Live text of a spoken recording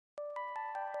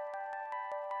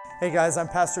Hey guys, I'm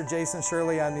Pastor Jason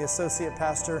Shirley. I'm the associate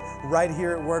pastor right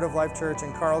here at Word of Life Church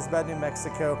in Carlsbad, New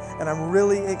Mexico, and I'm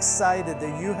really excited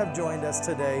that you have joined us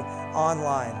today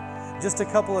online. Just a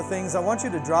couple of things. I want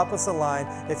you to drop us a line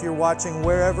if you're watching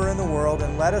wherever in the world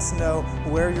and let us know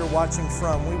where you're watching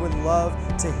from. We would love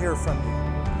to hear from you.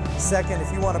 Second,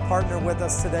 if you want to partner with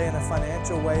us today in a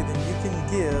financial way, then you can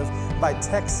give by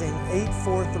texting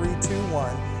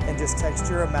 84321 and just text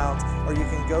your amount, or you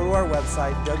can go to our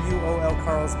website,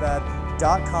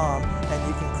 wolcarlsbad.com, and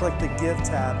you can click the Give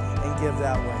tab and give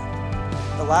that way.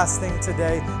 The last thing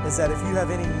today is that if you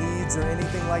have any needs or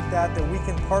anything like that we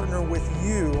can partner with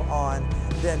you on,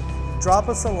 then drop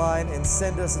us a line and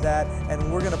send us that,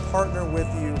 and we're going to partner with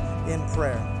you in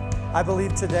prayer. I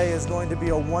believe today is going to be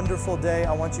a wonderful day.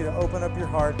 I want you to open up your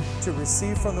heart to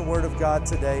receive from the Word of God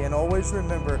today, and always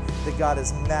remember that God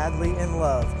is madly in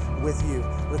love with you.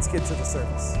 Let's get to the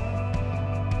service.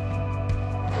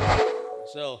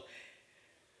 So,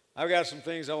 I've got some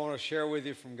things I want to share with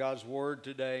you from God's Word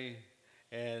today,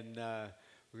 and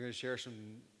we're going to share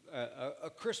a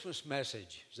Christmas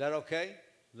message. Is that okay?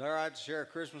 Is that all right to share a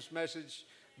Christmas message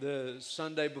the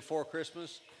Sunday before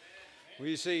Christmas? Well,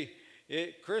 you see,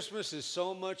 Christmas is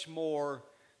so much more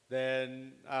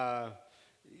than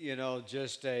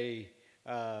just a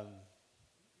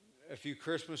few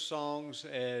Christmas songs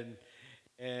and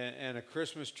a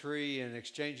Christmas tree and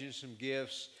exchanging some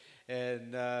gifts,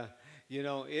 and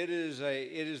it is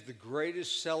the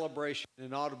greatest celebration,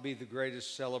 and ought to be the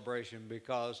greatest celebration,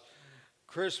 because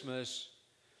Christmas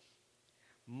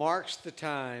marks the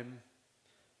time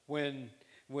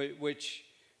which.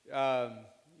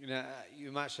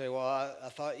 You might say, well, I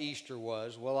thought Easter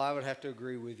was. Well, I would have to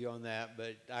agree with you on that.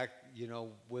 But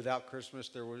without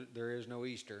Christmas, there is no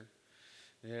Easter.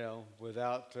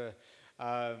 Without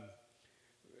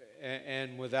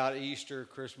Easter,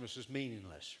 Christmas is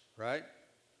meaningless, right?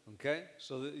 Okay,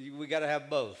 so we got to have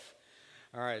both.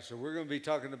 All right, so we're going to be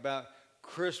talking about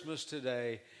Christmas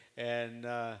today, and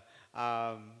the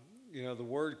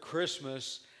word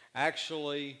Christmas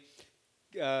actually.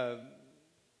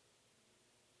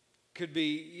 Could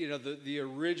be, the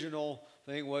original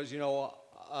thing was,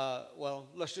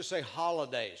 let's just say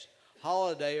holidays.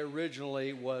 Holiday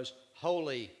originally was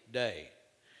holy day.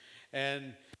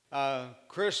 And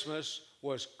Christmas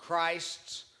was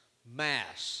Christ's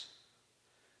Mass,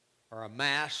 or a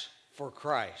Mass for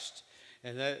Christ.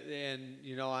 And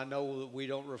I know that we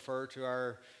don't refer to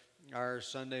our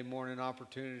Sunday morning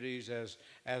opportunities as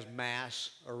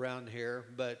Mass around here,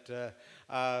 but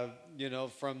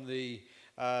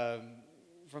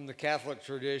from the Catholic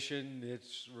tradition,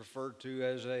 it's referred to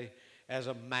as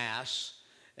a Mass,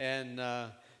 and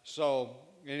so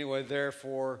anyway,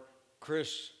 therefore,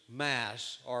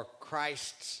 Christmas, or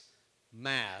Christ's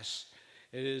Mass,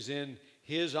 it is in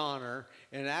His honor,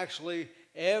 and actually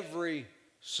every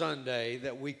Sunday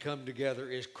that we come together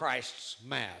is Christ's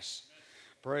Mass.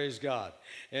 Praise God.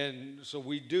 And so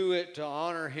we do it to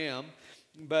honor Him,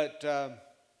 but I'm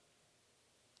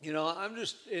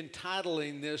just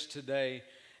entitling this today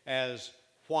as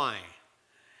why.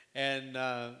 And,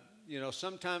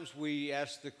 sometimes we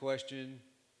ask the question,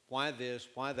 why this,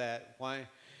 why that, why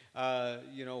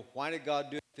did God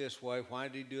do it this way? Why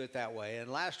did He do it that way?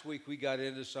 And last week we got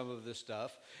into some of this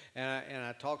stuff, and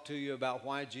I talked to you about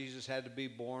why Jesus had to be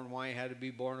born, why He had to be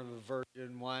born of a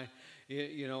virgin, why,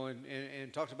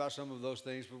 and talked about some of those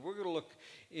things. But we're going to look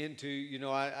into,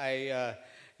 I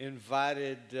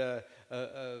invited a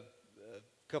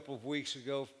couple of weeks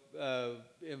ago,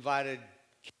 invited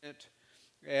Kent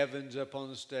Evans up on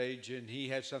the stage, and he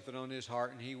had something on his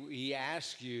heart, and he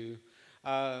asked you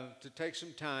to take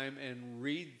some time and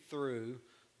read through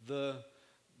the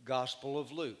Gospel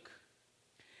of Luke.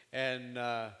 And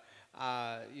I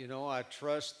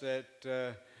trust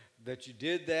that you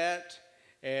did that,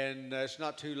 and it's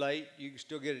not too late. You can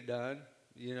still get it done.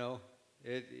 It'll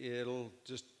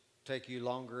just take you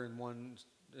longer in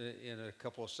a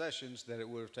couple of sessions than it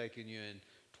would have taken you in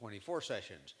 24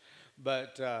 sessions.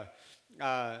 But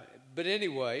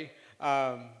anyway,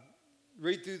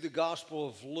 read through the Gospel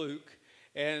of Luke,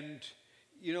 and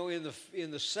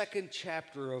in the second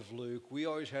chapter of Luke, we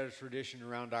always had a tradition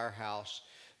around our house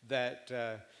that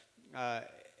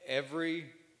every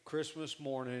Christmas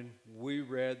morning we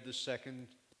read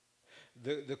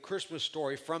the Christmas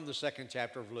story from the second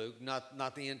chapter of Luke,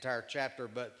 not the entire chapter,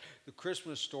 but the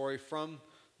Christmas story from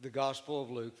the Gospel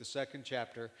of Luke, the second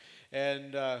chapter.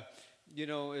 And,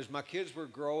 as my kids were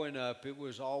growing up, it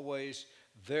was always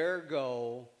their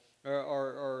goal,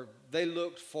 or they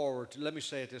looked forward to, let me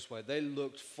say it this way, they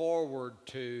looked forward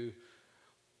to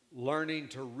learning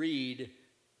to read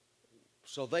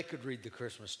so they could read the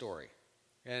Christmas story.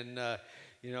 And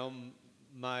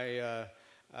my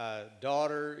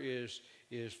daughter is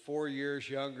 4 years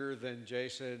younger than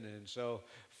Jason, and so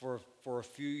for a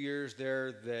few years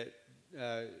there that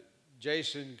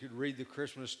Jason could read the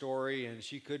Christmas story, and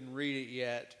she couldn't read it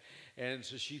yet, and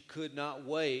so she could not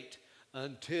wait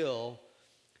until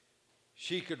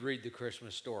she could read the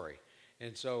Christmas story.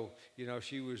 And so,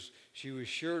 she was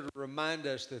sure to remind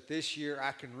us that this year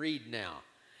I can read now.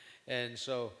 And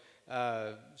so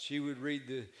she would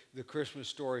read the Christmas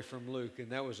story from Luke,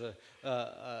 and that was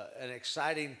an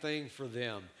exciting thing for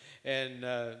them. And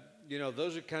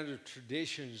those are kind of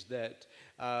traditions that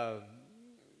I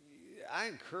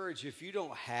encourage. If you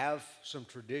don't have some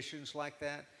traditions like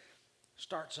that,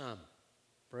 start some.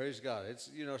 Praise God.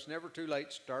 It's never too late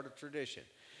to start a tradition.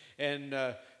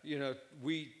 And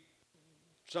we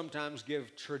sometimes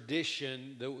give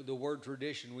tradition, the word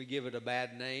tradition, we give it a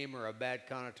bad name or a bad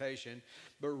connotation.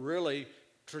 But really,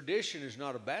 tradition is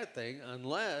not a bad thing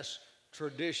unless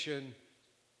tradition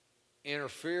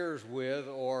interferes with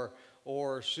or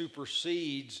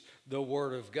supersedes the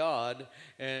Word of God,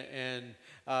 and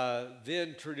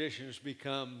then traditions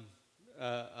become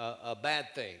a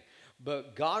bad thing.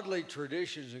 But godly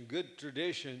traditions and good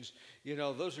traditions,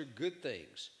 those are good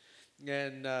things.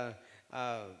 And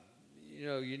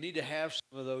you need to have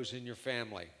some of those in your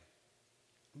family.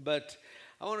 But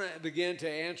I want to begin to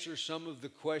answer some of the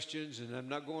questions, and I'm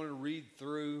not going to read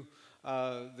through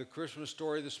the Christmas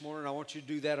story this morning. I want you to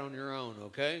do that on your own,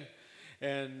 okay?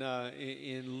 And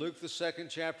in Luke, the 2nd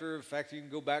chapter, in fact, you can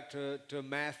go back to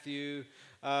Matthew's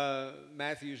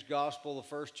Gospel, the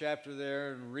 1st chapter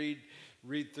there, and read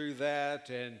through that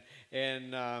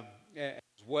and as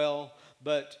well.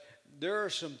 But there are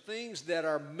some things that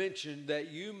are mentioned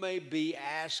that you may be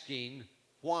asking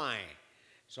why.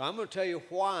 So I'm going to tell you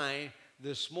why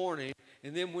this morning,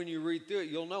 and then when you read through it,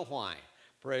 you'll know why.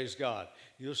 Praise God.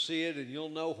 You'll see it and you'll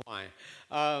know why.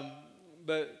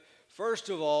 But first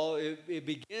of all, it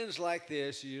begins like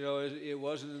this. It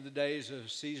wasn't in the days of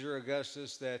Caesar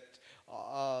Augustus that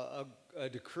a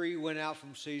decree went out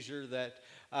from Caesar that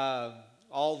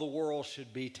all the world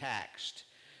should be taxed.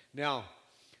 Now,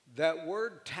 that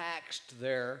word taxed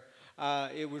there,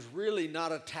 it was really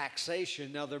not a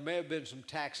taxation. Now, there may have been some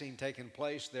taxing taking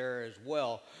place there as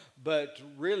well, but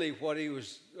really what he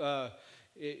was,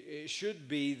 it should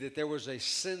be that there was a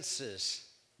census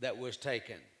that was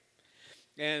taken.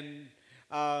 And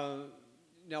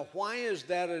now, why is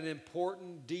that an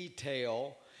important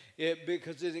detail?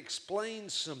 Because it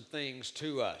explains some things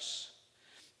to us.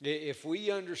 If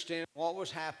we understand what was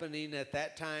happening at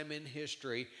that time in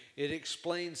history, it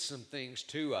explains some things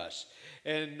to us.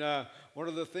 And one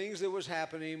of the things that was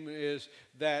happening is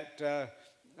that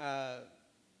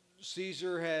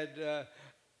Caesar had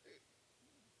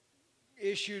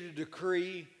issued a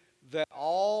decree that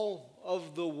all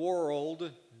of the world,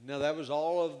 now that was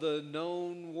all of the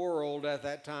known world at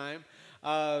that time,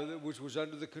 which was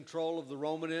under the control of the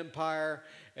Roman Empire,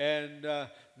 and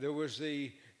there was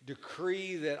the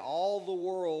decree that all the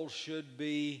world should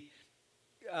be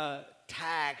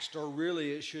taxed, or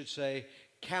really it should say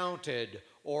counted,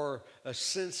 or a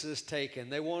census taken.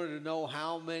 They wanted to know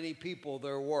how many people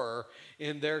there were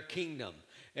in their kingdom.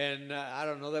 And I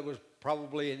don't know, that was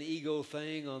probably an ego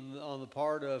thing on the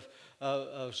part of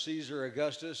Caesar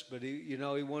Augustus, but he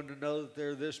wanted to know that there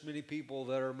are this many people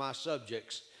that are my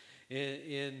subjects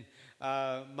in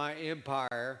my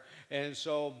empire. And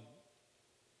so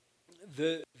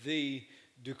the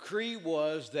decree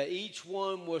was that each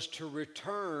one was to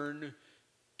return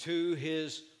to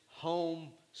his home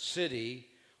city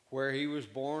where he was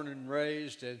born and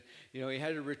raised, and he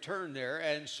had to return there.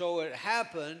 And so it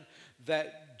happened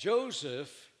that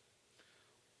Joseph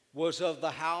was of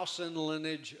the house and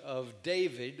lineage of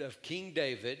David, of King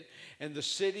David, and the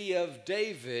city of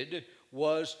David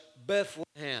was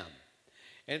Bethlehem.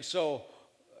 And so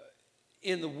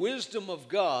in the wisdom of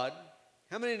God,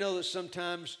 how many know that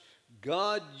sometimes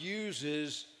God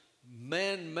uses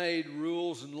man-made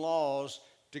rules and laws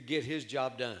to get his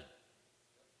job done?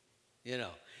 And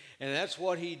that's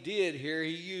what he did here.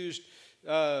 He used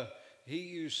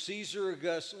Caesar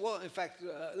Augustus. Well, in fact,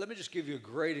 let me just give you a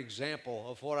great example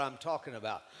of what I'm talking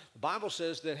about. The Bible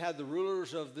says that had the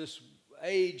rulers of this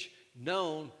age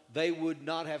known, they would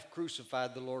not have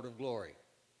crucified the Lord of glory.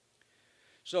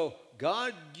 So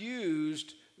God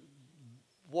used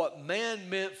what man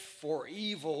meant for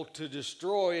evil to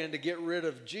destroy and to get rid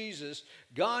of Jesus.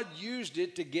 God used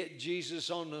it to get Jesus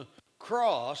on the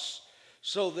cross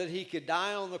so that he could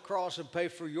die on the cross and pay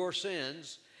for your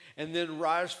sins, and then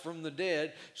rise from the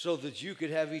dead so that you could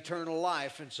have eternal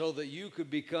life, and so that you could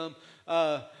become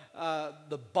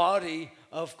the body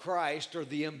of Christ, or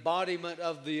the embodiment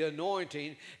of the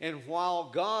anointing. And while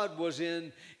God was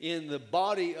in the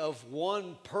body of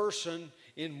one person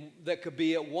that could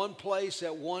be at one place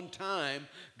at one time,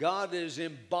 God is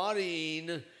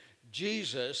embodying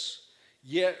Jesus.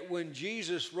 Yet when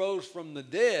Jesus rose from the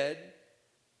dead,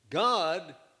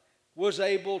 God was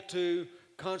able to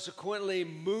consequently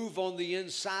move on the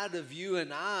inside of you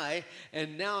and I,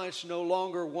 and now it's no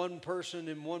longer one person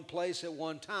in one place at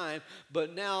one time,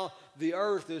 but now the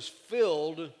earth is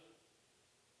filled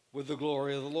with the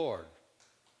glory of the Lord.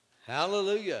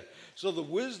 Hallelujah. So the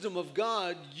wisdom of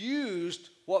God used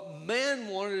what man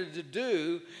wanted to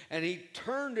do, and he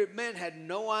turned it. Man had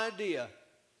no idea.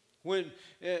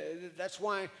 That's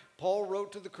why Paul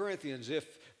wrote to the Corinthians,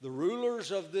 if the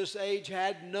rulers of this age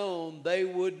had known, they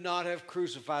would not have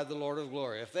crucified the Lord of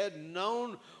glory. If they had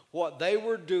known what they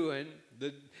were doing,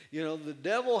 the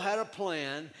devil had a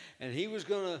plan, and he was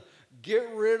going to get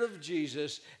rid of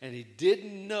Jesus, and he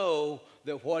didn't know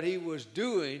that what he was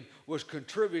doing was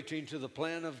contributing to the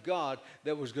plan of God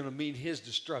that was going to mean his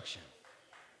destruction.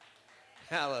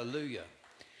 Hallelujah.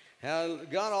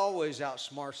 God always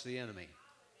outsmarts the enemy.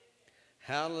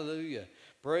 Hallelujah.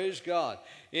 Praise God.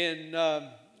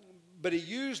 But he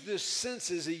used this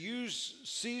census. He used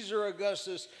Caesar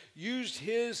Augustus, used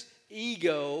his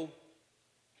ego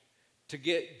to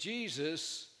get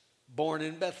Jesus born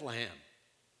in Bethlehem.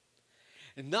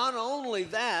 And not only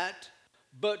that,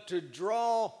 but to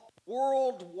draw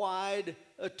worldwide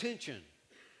attention.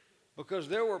 Because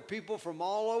there were people from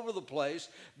all over the place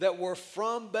that were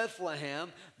from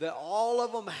Bethlehem, that all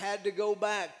of them had to go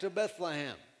back to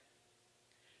Bethlehem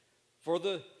for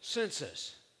the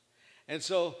census. And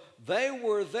so they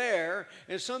were there,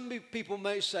 and some people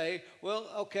may say, well,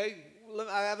 okay,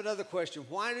 I have another question.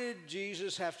 Why did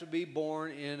Jesus have to be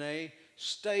born in a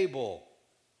stable?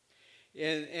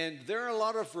 And there are a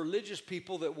lot of religious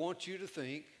people that want you to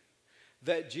think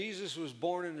that Jesus was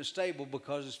born in a stable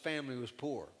because his family was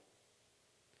poor.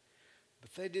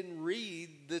 But they didn't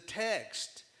read the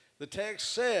text. The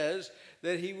text says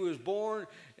that he was born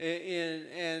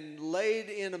and laid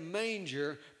in a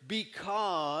manger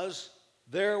because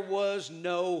there was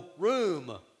no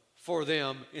room for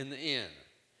them in the inn.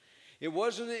 It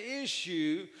wasn't an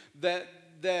issue that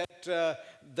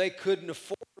they couldn't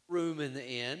afford a room in the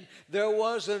inn. There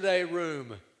wasn't a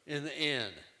room in the inn.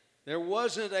 There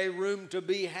wasn't a room to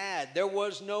be had. There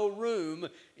was no room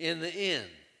in the inn.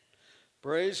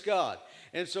 Praise God.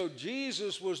 And so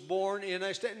Jesus was born in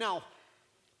a stable. Now,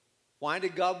 why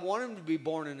did God want him to be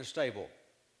born in a stable?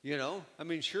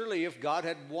 Surely if God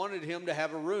had wanted him to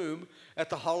have a room at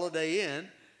the Holiday Inn,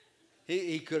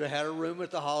 he could have had a room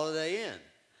at the Holiday Inn.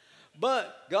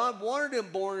 But God wanted him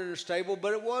born in a stable,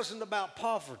 but it wasn't about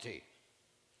poverty.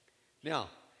 Now,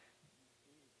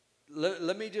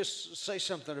 let me just say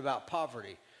something about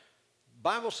poverty. The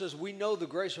Bible says we know the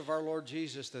grace of our Lord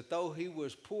Jesus, that though he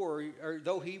was poor, or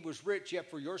though he was rich, yet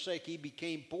for your sake he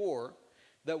became poor,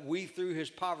 that we through his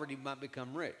poverty might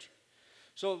become rich.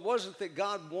 So it wasn't that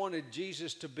God wanted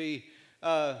Jesus to be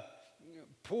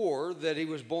poor, that he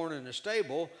was born in a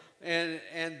stable, and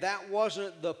that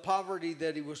wasn't the poverty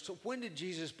that he was. So when did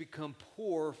Jesus become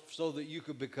poor so that you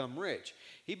could become rich?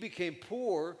 He became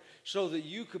poor so that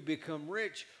you could become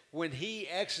rich when he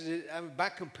exited. By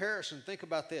comparison, think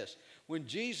about this. When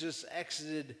Jesus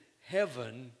exited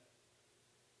heaven,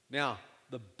 now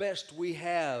the best we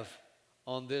have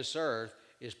on this earth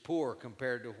is poor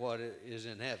compared to what is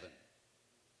in heaven.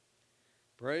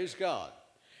 Praise God.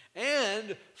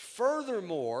 And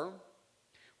furthermore,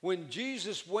 when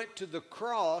Jesus went to the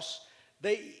cross,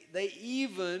 they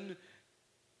even,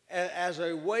 as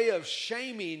a way of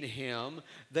shaming him,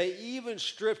 they even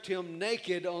stripped him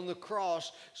naked on the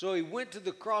cross. So he went to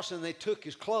the cross and they took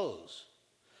his clothes.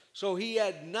 So he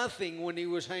had nothing when he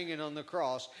was hanging on the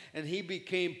cross, and he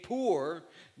became poor,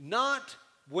 not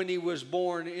when he was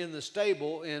born in the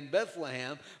stable in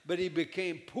Bethlehem, but he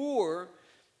became poor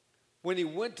when he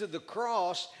went to the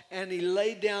cross and he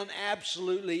laid down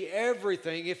absolutely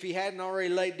everything, if he hadn't already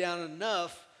laid down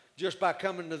enough just by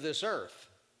coming to this earth.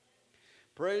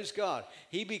 Praise God.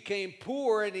 He became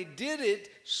poor, and he did it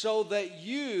so that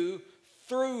you,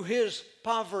 through his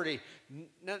poverty.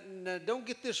 Now, don't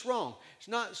get this wrong. It's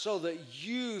not so that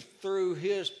you, through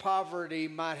his poverty,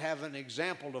 might have an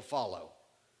example to follow.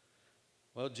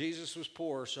 Well, Jesus was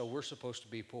poor, so we're supposed to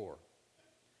be poor.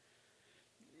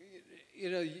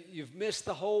 You've missed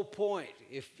the whole point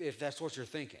if that's what you're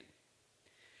thinking.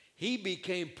 He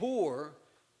became poor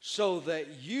so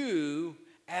that you,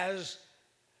 as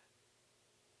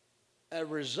a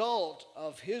result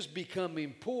of his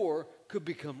becoming poor, could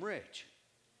become rich.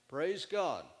 Praise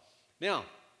God. Now,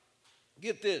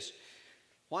 Get this.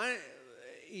 Why?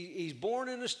 He's born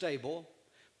in a stable,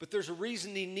 but there's a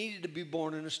reason he needed to be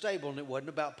born in a stable, and it wasn't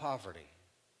about poverty.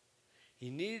 He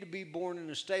needed to be born in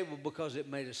a stable because it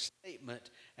made a statement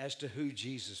as to who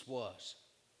Jesus was.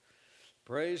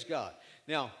 Praise God.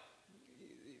 Now,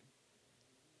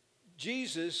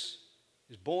 Jesus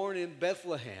is born in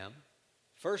Bethlehem.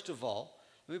 First of all,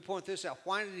 let me point this out.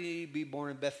 Why did he be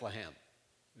born in Bethlehem?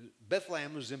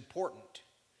 Bethlehem was important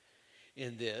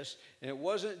in this, and it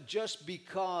wasn't just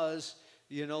because,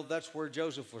 that's where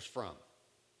Joseph was from.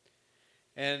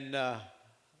 And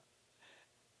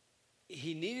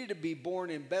he needed to be born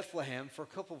in Bethlehem for a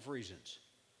couple of reasons.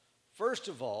 First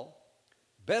of all,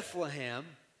 Bethlehem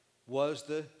was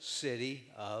the city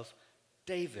of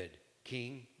David,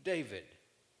 King David.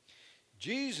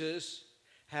 Jesus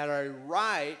had a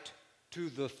right to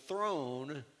the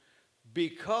throne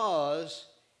because,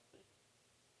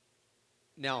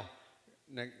 now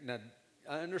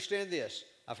I understand this.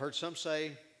 I've heard some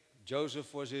say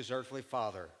Joseph was his earthly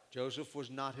father. Joseph was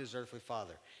not his earthly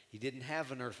father. He didn't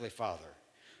have an earthly father.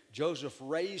 Joseph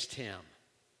raised him.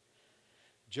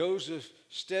 Joseph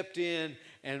stepped in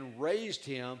and raised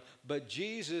him, but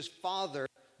Jesus' father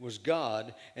was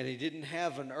God, and he didn't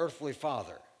have an earthly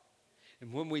father.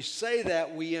 And when we say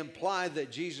that, we imply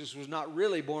that Jesus was not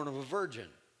really born of a virgin.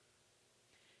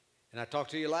 And I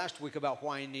talked to you last week about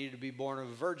why he needed to be born of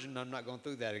a virgin. I'm not going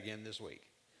through that again this week.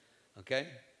 Okay?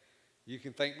 You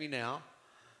can thank me now.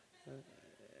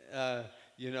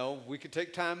 We could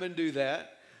take time and do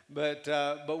that, but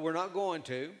we're not going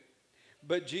to.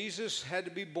 But Jesus had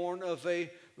to be born of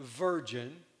a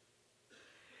virgin.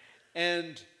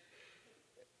 And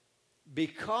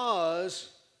because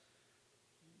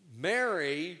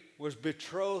Mary was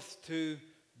betrothed to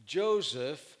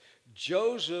Joseph,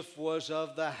 Joseph was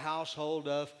of the household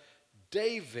of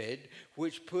David,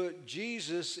 which put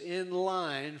Jesus in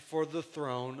line for the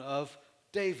throne of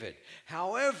David.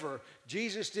 However,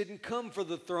 Jesus didn't come for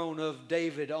the throne of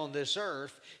David on this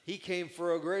earth. He came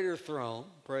for a greater throne,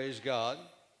 praise God.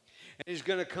 And he's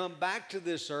going to come back to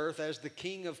this earth as the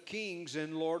King of Kings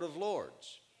and Lord of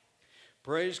Lords.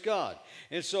 Praise God.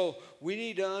 And so we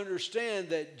need to understand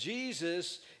that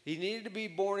Jesus, he needed to be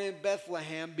born in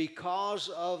Bethlehem because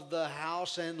of the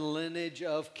house and lineage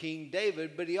of King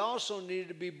David, but he also needed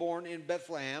to be born in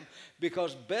Bethlehem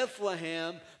because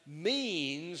Bethlehem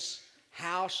means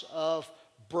house of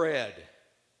bread.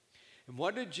 And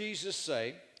what did Jesus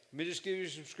say? Let me just give you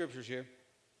some scriptures here.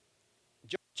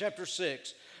 John chapter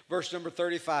 6, verse number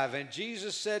 35. And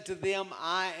Jesus said to them,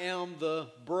 I am the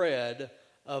bread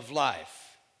of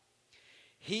life.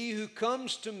 He who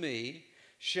comes to me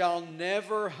shall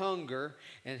never hunger,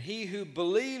 and he who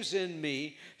believes in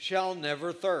me shall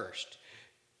never thirst.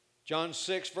 John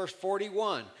 6, verse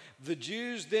 41. The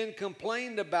Jews then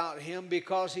complained about him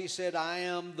because he said, I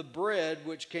am the bread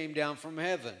which came down from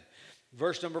heaven.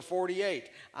 Verse number 48.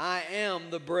 I am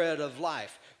the bread of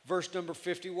life. Verse number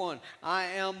 51. I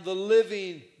am the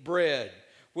living bread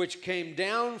which came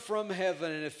down from heaven,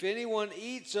 and if anyone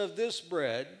eats of this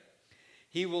bread,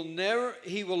 he will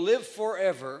live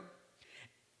forever.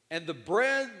 And the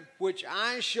bread which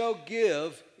I shall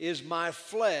give is my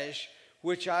flesh,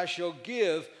 which I shall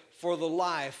give for the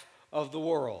life of the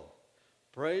world.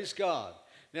 Praise God.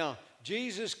 Now,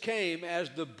 Jesus came as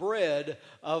the bread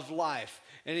of life.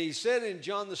 And he said in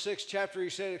John the 6th chapter, he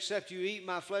said, except you eat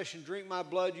my flesh and drink my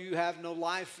blood, you have no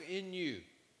life in you.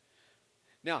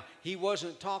 Now, he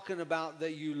wasn't talking about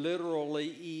that you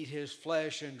literally eat his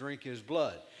flesh and drink his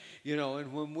blood.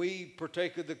 And when we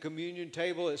partake of the communion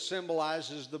table, it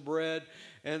symbolizes the bread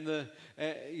and the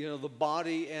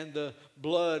body and the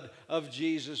blood of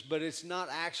Jesus, but it's not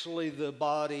actually the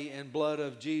body and blood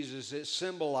of Jesus. It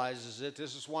symbolizes it.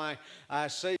 This is why I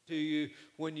say to you,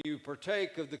 when you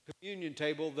partake of the communion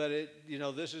table, that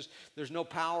there's no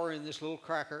power in this little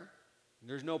cracker.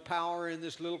 There's no power in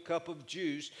this little cup of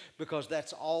juice, because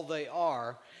that's all they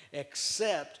are,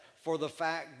 except for the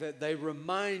fact that they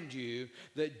remind you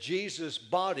that Jesus'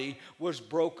 body was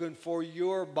broken for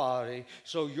your body,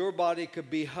 so your body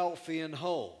could be healthy and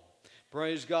whole.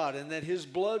 Praise God. And that his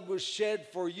blood was shed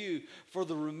for you for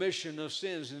the remission of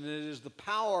sins. And it is the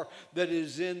power that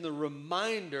is in the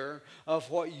reminder of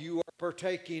what you are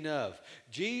partaking of.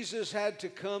 Jesus had to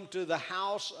come to the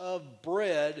house of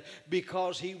bread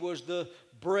because he was the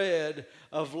bread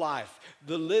of life,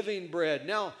 the living bread.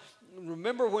 Now,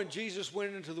 remember when Jesus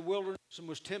went into the wilderness and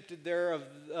was tempted there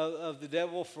of the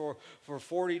devil for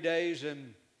 40 days,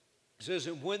 and it says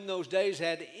that when those days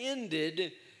had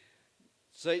ended,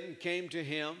 Satan came to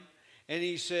him and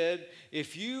he said,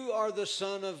 if you are the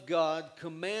Son of God,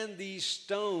 command these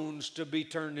stones to be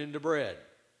turned into bread.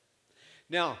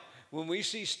 Now, when we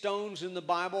see stones in the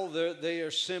Bible, they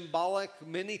are symbolic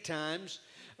many times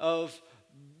of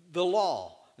the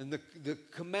law and the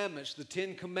commandments, the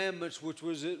 10 Commandments, which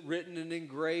was written and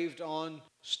engraved on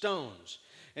stones.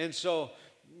 And so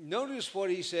notice what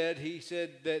he said. He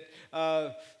said that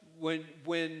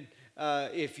when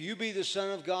if you be the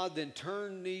Son of God, then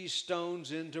turn these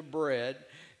stones into bread.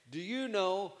 Do you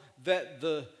know that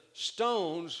the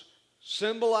stones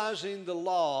symbolizing the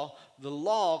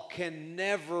law can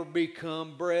never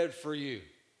become bread for you?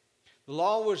 The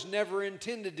law was never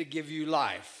intended to give you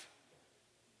life.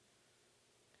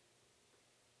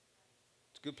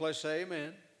 It's a good place to say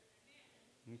amen.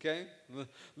 Okay?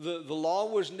 The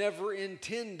law was never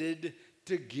intended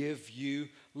to give you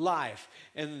life.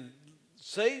 And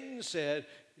Satan said,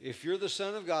 if you're the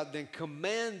Son of God, then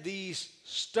command these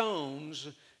stones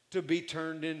to be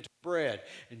turned into bread.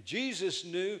 And Jesus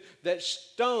knew that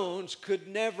stones could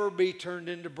never be turned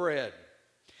into bread.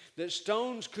 That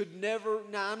stones could never,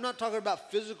 now I'm not talking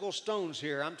about physical stones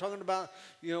here. I'm talking about,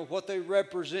 what they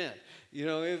represent.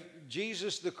 If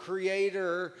Jesus, the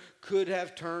Creator, could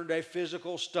have turned a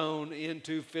physical stone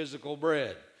into physical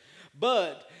bread.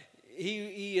 But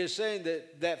he is saying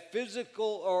that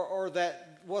physical or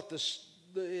that what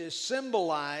is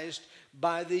symbolized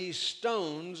by these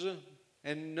stones,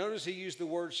 and notice he used the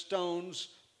word stones,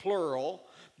 plural,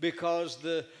 because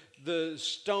the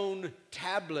stone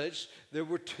tablets, there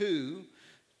were 2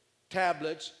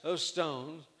 tablets of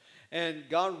stones, and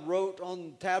God wrote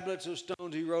on tablets of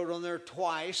stones, he wrote on there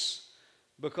twice,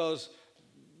 because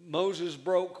Moses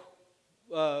broke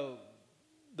the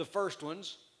first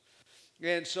ones.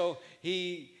 And so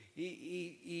he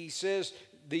says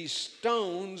these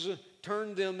stones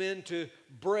turned them into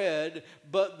bread,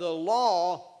 but the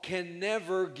law can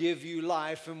never give you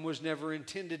life and was never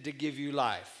intended to give you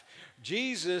life.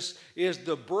 Jesus is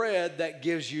the bread that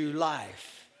gives you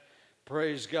life.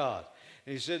 Praise God.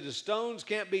 And he said the stones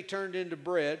can't be turned into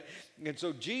bread. And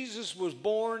so Jesus was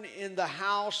born in the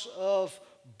house of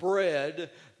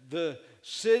bread, the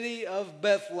city of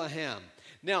Bethlehem.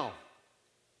 Now,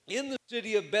 in the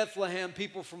city of Bethlehem,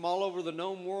 people from all over the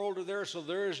known world are there, so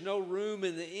there is no room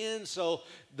in the inn, so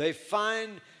they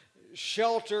find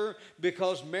shelter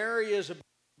because Mary is about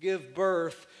to give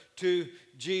birth to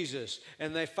Jesus.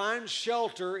 And they find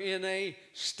shelter in a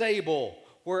stable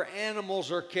where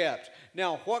animals are kept.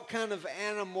 Now, what kind of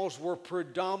animals were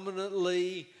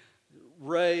predominantly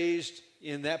raised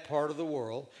in that part of the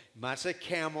world? You might say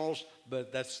camels,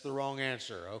 but that's the wrong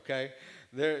answer, okay?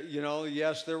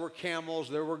 Yes, there were camels,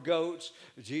 there were goats.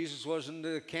 Jesus wasn't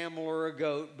a camel or a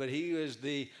goat, but he is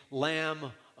the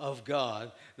Lamb of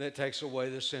God that takes away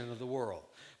the sin of the world.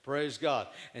 Praise God.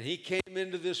 And he came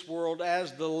into this world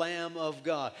as the Lamb of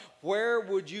God. Where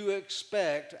would you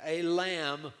expect a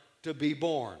lamb to be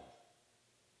born?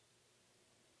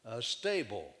 A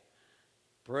stable.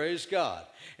 Praise God.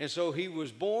 And so he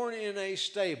was born in a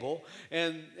stable,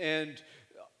 and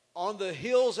on the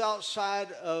hills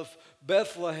outside of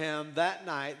Bethlehem that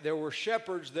night, there were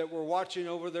shepherds that were watching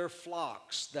over their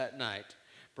flocks that night.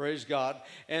 Praise God.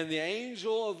 And the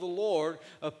angel of the Lord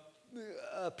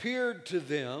appeared to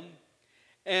them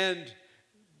and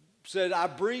said, I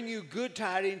bring you good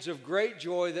tidings of great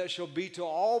joy that shall be to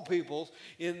all peoples.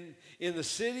 In the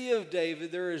city of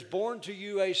David there is born to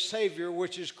you a Savior,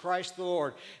 which is Christ the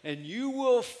Lord. And you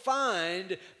will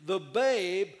find the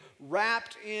babe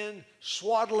wrapped in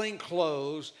swaddling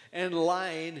clothes and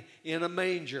lying in a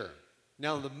manger.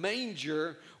 Now the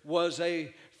manger was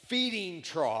a feeding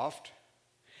trough,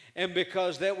 and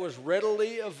because that was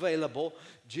readily available,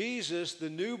 Jesus,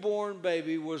 the newborn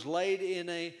baby, was laid in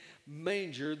a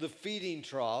manger, the feeding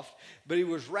trough, but he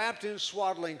was wrapped in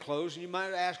swaddling clothes. And you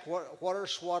might ask, what are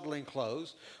swaddling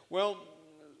clothes? Well,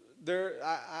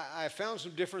 I found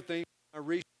some different things in my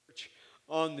research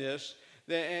on this.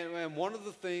 And one of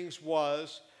the things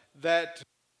was that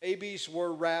babies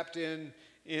were wrapped in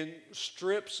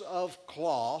strips of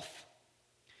cloth.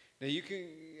 Now you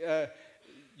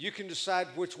can decide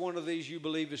which one of these you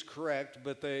believe is correct,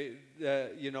 but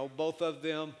both of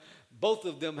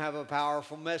them have a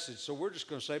powerful message. So we're just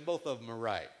going to say both of them are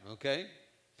right, okay?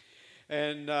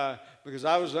 And because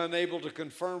I was unable to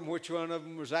confirm which one of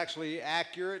them was actually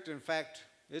accurate. In fact,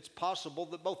 it's possible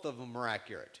that both of them are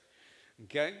accurate,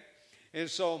 okay? And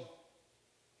so,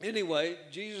 anyway,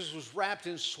 Jesus was wrapped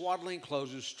in swaddling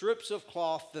clothes, strips of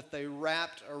cloth that they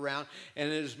wrapped around. And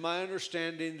it is my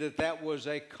understanding that was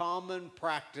a common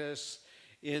practice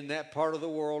in that part of the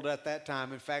world at that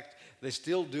time. In fact, they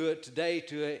still do it today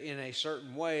in a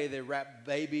certain way. They wrap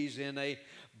babies in a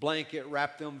blanket,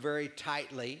 wrap them very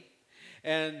tightly.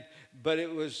 But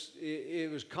it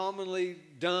was commonly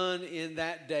done in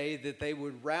that day that they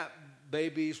would wrap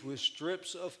babies with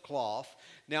strips of cloth.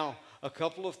 Now, a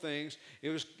couple of things. It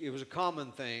was a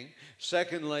common thing.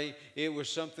 Secondly, it was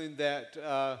something that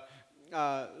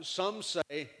some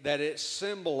say that it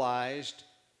symbolized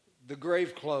the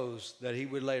grave clothes that he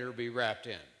would later be wrapped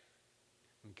in.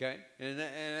 Okay, and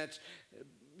that's,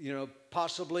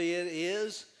 possibly it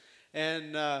is,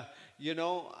 and and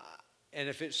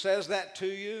if it says that to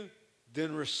you,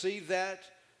 then receive that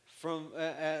from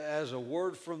as a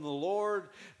word from the Lord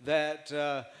that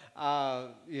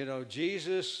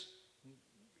Jesus,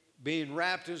 being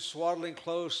wrapped in swaddling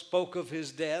clothes, spoke of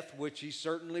his death, which he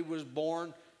certainly was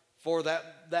born for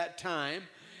that time,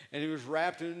 and he was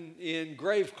wrapped in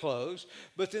grave clothes.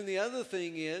 But then the other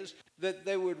thing is that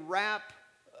they would wrap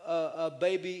a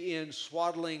baby in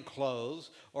swaddling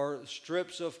clothes or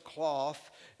strips of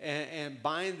cloth and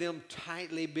bind them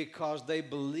tightly because they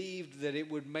believed that it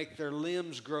would make their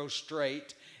limbs grow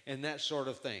straight and that sort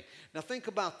of thing. Now think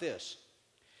about this.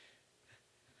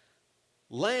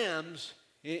 Lambs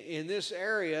in this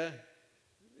area,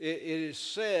 it is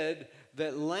said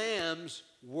that lambs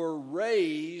were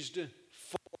raised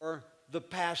for the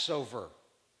Passover.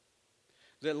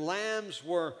 That lambs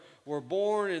were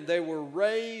born and they were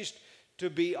raised to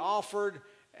be offered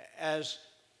as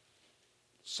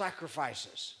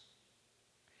sacrifices.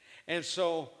 And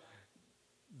so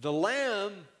the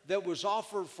lamb that was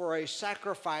offered for a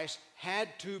sacrifice had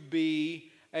to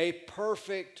be a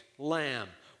perfect lamb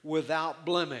without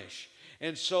blemish.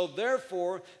 And so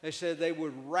therefore, they said they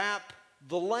would wrap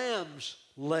the lamb's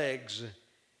legs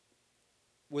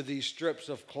with these strips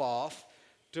of cloth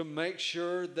to make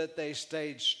sure that they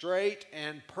stayed straight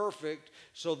and perfect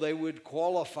so they would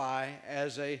qualify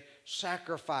as a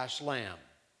sacrifice lamb.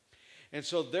 And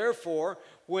so therefore,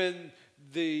 when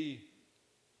the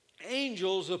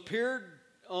angels appeared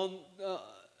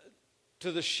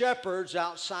to the shepherds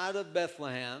outside of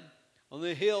Bethlehem, on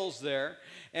the hills there,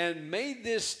 and made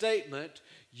this statement,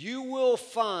 "You will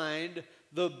find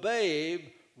the babe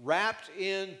wrapped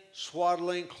in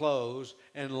swaddling clothes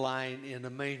and lying in a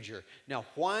manger." Now,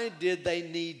 why did they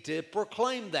need to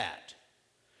proclaim that?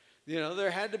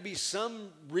 There had to be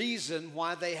some reason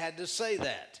why they had to say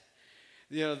that.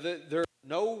 There are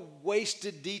no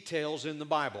wasted details in the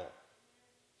Bible.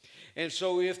 And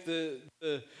so if the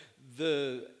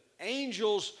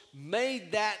angels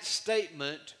made that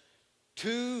statement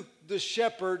to the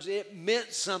shepherds, it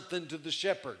meant something to the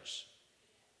shepherds.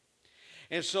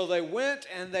 And so they went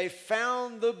and they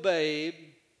found the babe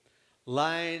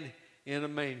lying in a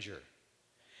manger.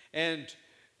 And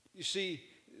you see,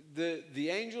 the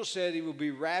angel said he would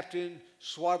be wrapped in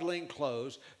swaddling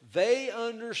clothes. They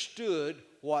understood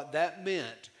what that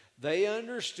meant. They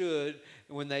understood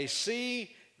when they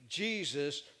see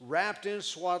Jesus wrapped in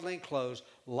swaddling clothes,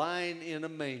 lying in a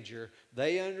manger,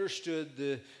 they understood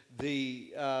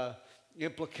the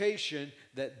implication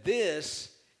that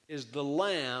this is the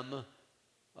Lamb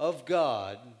of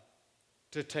God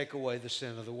to take away the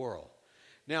sin of the world.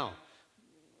 Now,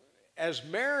 as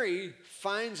Mary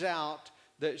finds out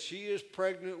that she is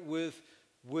pregnant with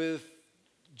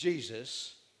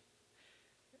Jesus,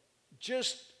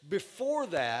 just before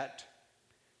that,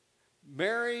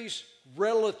 Mary's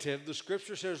relative, the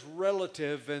scripture says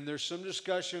relative, and there's some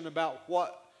discussion about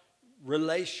what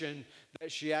relation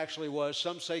that she actually was.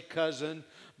 Some say cousin,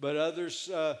 but others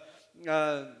say,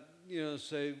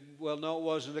 well, no, it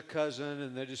wasn't a cousin,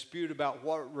 and they dispute about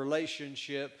what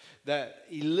relationship that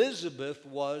Elizabeth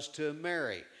was to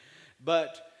Mary.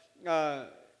 But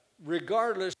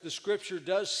regardless, the scripture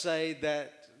does say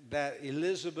that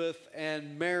Elizabeth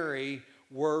and Mary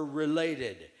were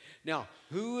related. Now,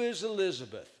 who is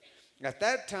Elizabeth? At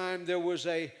that time, there was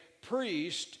a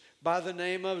priest by the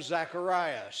name of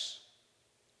Zacharias.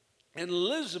 And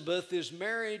Elizabeth is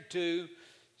married to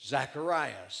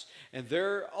Zacharias. And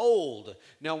they're old.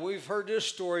 Now, we've heard this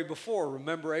story before.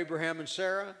 Remember Abraham and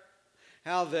Sarah?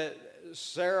 How that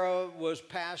Sarah was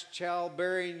past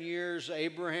childbearing years.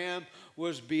 Abraham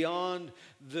was beyond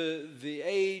the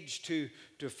age to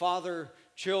father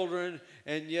children,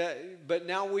 but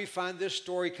now we find this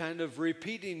story kind of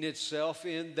repeating itself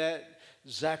in that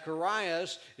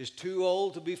Zacharias is too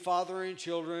old to be fathering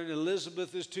children,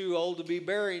 Elizabeth is too old to be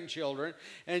bearing children,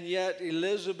 and yet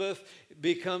Elizabeth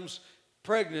becomes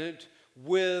pregnant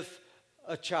with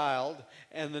a child,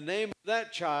 and the name of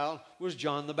that child was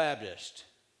John the Baptist.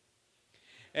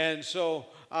 And so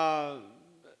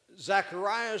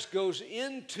Zacharias goes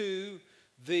into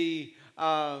the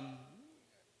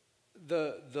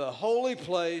holy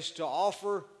place to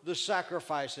offer the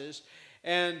sacrifices,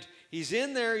 and he's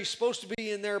in there. He's supposed to be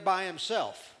in there by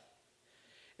himself.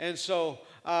 And so,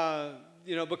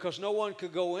 because no one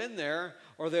could go in there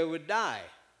or they would die.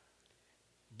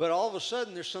 But all of a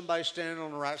sudden, there's somebody standing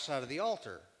on the right side of the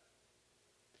altar.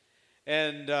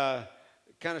 And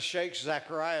kind of shakes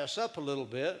Zacharias up a little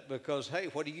bit because, hey,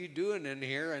 what are you doing in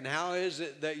here? And how is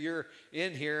it that you're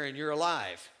in here and you're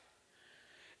alive?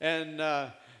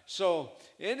 And so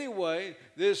anyway,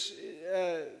 they're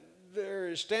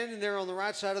standing there on the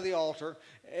right side of the altar,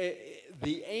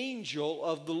 the angel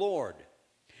of the Lord.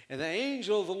 And the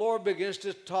angel of the Lord begins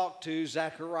to talk to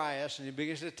Zacharias, and he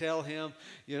begins to tell him,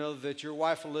 that your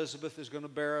wife Elizabeth is going to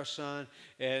bear a son.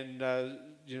 And,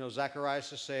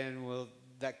 Zacharias is saying, well,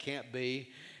 that can't be.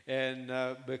 And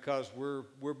because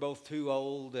we're both too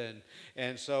old,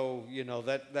 and so,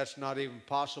 that's not even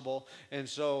possible. And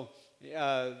so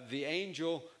the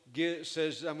angel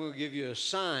says, I'm going to give you a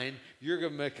sign. You're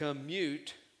going to become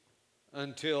mute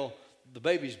until the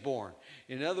baby's born.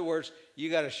 In other words, you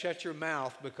got to shut your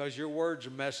mouth because your words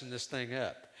are messing this thing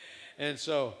up. And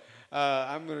so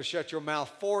I'm going to shut your mouth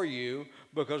for you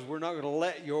because we're not going to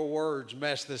let your words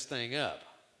mess this thing up.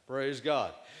 Praise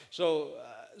God. So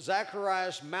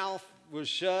Zacharias' mouth was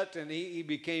shut and he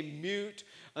became mute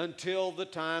until the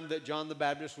time that John the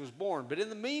Baptist was born. But in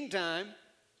the meantime,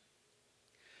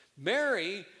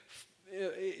 Mary,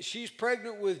 she's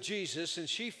pregnant with Jesus, and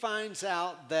she finds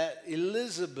out that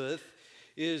Elizabeth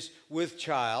is with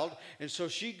child, and so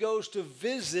she goes to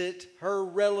visit her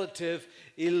relative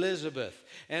Elizabeth.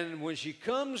 And when she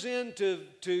comes in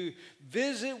to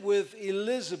visit with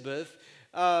Elizabeth,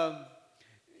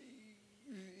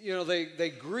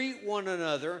 they greet one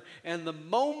another, and the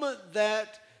moment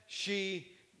that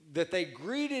they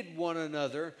greeted one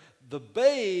another, the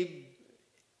babe,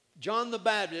 John the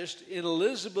Baptist, in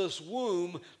Elizabeth's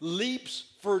womb leaps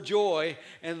for joy,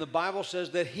 and the Bible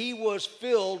says that he was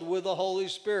filled with the Holy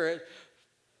Spirit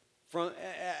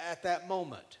at that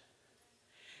moment.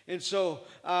 And so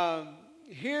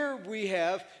here we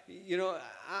have,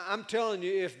 I'm telling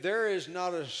you, if there is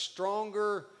not a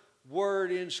stronger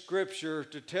word in Scripture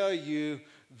to tell you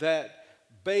that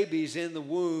babies in the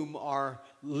womb are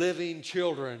living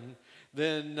children,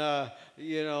 then,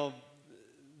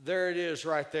 there it is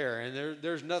right there. And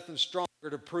there's nothing stronger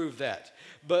to prove that.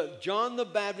 But John the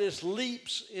Baptist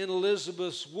leaps in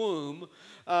Elizabeth's womb,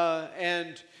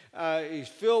 and he's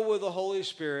filled with the Holy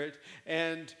Spirit.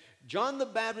 And John the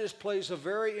Baptist plays a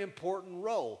very important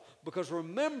role. Because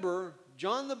remember,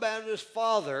 John the Baptist's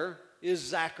father is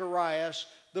Zacharias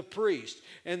the priest.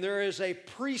 And there is a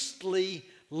priestly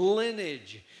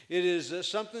lineage. It is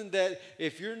something that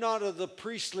if you're not of the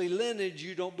priestly lineage,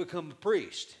 you don't become a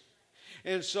priest.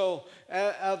 And so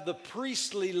of the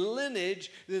priestly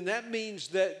lineage, then that means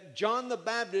that John the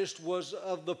Baptist was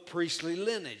of the priestly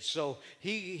lineage. So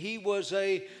he was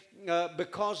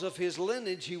because of his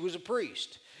lineage, he was a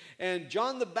priest. And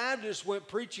John the Baptist went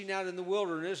preaching out in the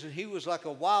wilderness, and he was like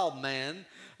a wild man,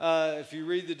 if you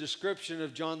read the description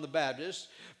of John the Baptist.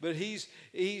 But he's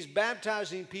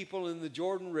baptizing people in the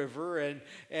Jordan River,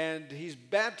 and he's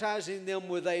baptizing them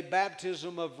with a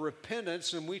baptism of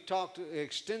repentance. And we talked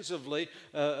extensively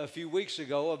a few weeks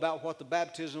ago about what the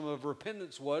baptism of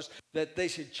repentance was, that they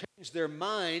should change their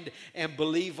mind and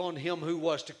believe on him who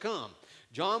was to come.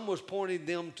 John was pointing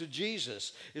them to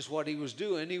Jesus, is what he was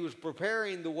doing. He was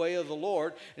preparing the way of the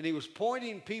Lord, and he was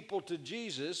pointing people to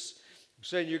Jesus,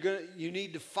 saying, you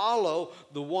need to follow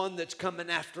the one that's coming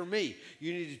after me.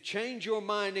 You need to change your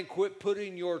mind and quit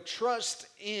putting your trust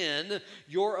in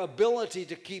your ability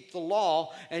to keep the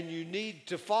law, and you need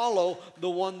to follow the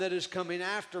one that is coming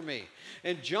after me.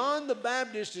 And John the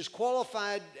Baptist is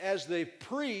qualified as the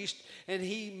priest, and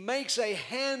he makes a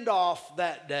handoff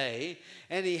that day,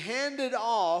 and he handed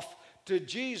off to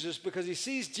Jesus because he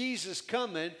sees Jesus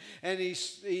coming, and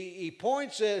he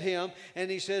points at him and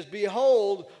he says,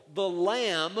 behold, the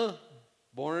Lamb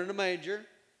born in a manger,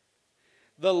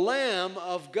 the Lamb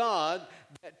of God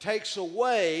that takes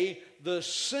away the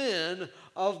sin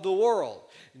of the world.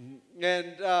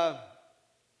 And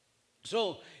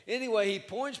so anyway, he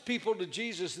points people to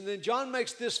Jesus, and then John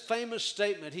makes this famous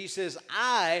statement. He says,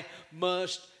 I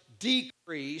must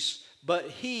decrease, but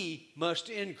he must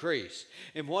increase.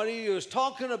 And what he was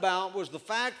talking about was the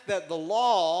fact that the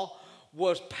law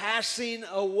was passing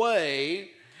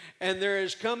away, and there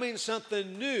is coming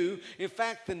something new. In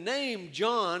fact, the name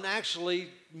John actually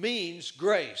means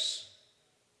grace.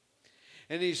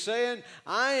 And he's saying,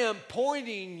 I am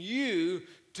pointing you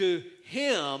to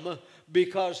him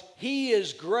because he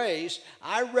is grace.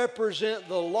 I represent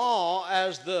the law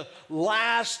as the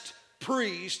last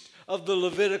priest of the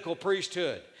Levitical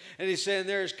priesthood. And he's saying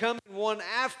there is coming one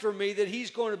after me that he's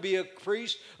going to be a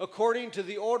priest according to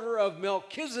the order of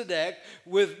Melchizedek,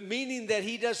 with meaning that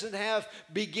he doesn't have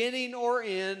beginning or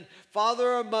end,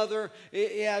 father or mother.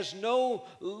 He has no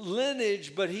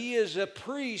lineage, but he is a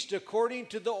priest according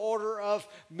to the order of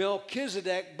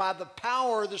Melchizedek by the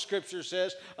power, the scripture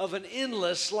says, of an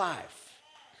endless life.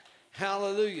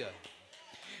 Hallelujah.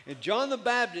 And John the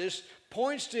Baptist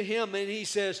points to him and he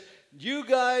says, you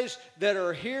guys that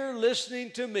are here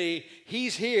listening to me,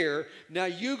 he's here. Now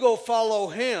you go follow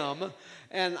him,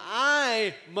 and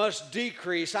I must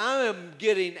decrease. I am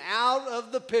getting out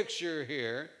of the picture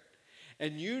here,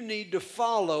 and you need to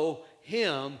follow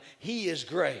him. He is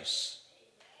grace.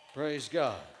 Praise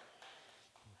God.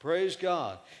 Praise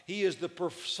God. He is the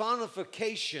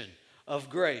personification of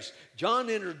grace. John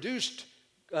introduced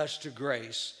us to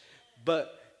grace,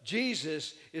 but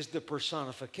Jesus is the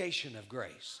personification of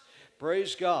grace.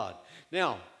 Praise God.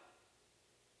 Now,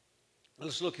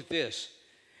 let's look at this.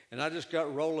 And I just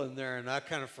got rolling there, and I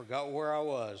kind of forgot where I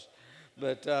was.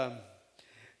 But, I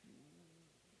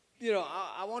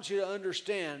want you to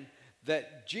understand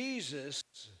that Jesus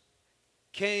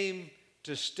came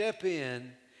to step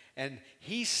in, and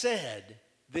he said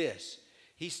this.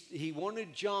 He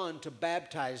wanted John to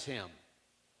baptize him.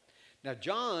 Now,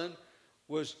 John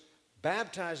was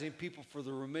baptizing people for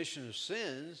the remission of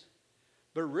sins,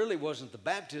 but it really wasn't the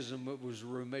baptism that was the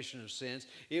remission of sins.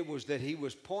 It was that he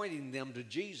was pointing them to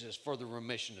Jesus for the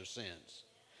remission of sins.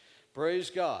 Praise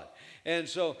God. And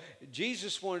so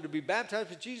Jesus wanted to be baptized,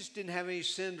 but Jesus didn't have any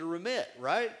sin to remit,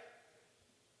 right?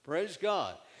 Praise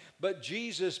God. But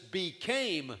Jesus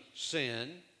became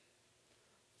sin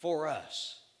for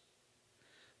us.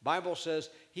 Bible says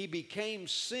he became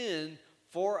sin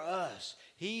for us.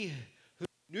 He who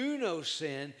knew no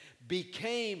sin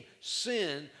became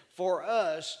sin for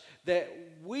us, that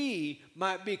we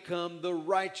might become the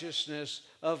righteousness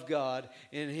of God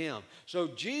in him. So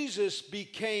Jesus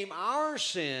became our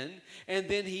sin, and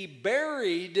then he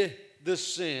buried the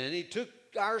sin. He took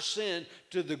our sin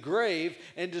to the grave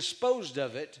and disposed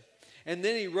of it, and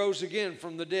then he rose again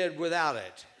from the dead without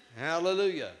it.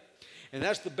 Hallelujah. And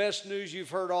that's the best news you've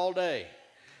heard all day.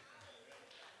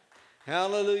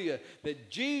 Hallelujah.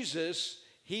 That Jesus,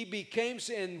 he became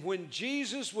sin. And when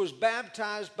Jesus was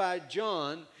baptized by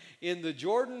John in the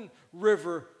Jordan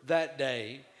River that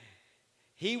day,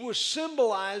 he was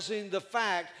symbolizing the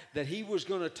fact that he was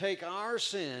going to take our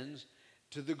sins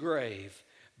to the grave,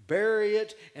 bury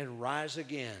it, and rise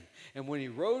again. And when he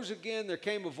rose again, there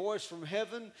came a voice from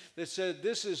heaven that said,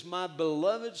 "This is my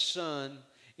beloved Son,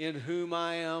 in whom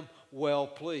I am well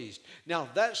pleased." Now,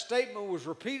 that statement was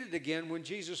repeated again when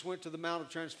Jesus went to the Mount of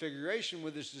Transfiguration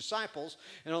with his disciples.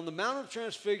 And on the Mount of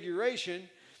Transfiguration,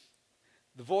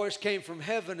 the voice came from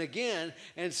heaven again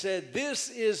and said, "This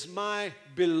is my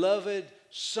beloved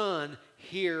Son,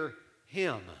 hear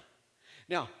him."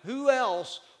 Now, who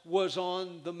else was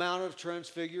on the Mount of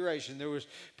Transfiguration? There was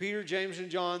Peter, James, and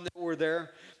John that were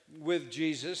there with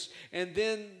Jesus. And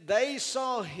then they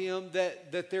saw him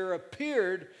that there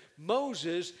appeared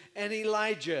Moses and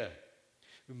Elijah.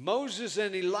 Moses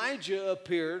and Elijah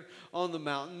appeared on the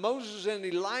mountain. Moses and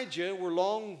Elijah were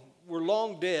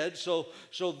long dead, so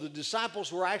the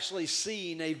disciples were actually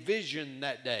seeing a vision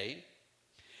that day.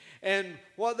 And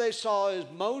what they saw is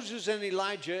Moses and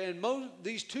Elijah, and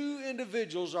these two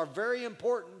individuals are very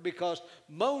important because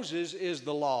Moses is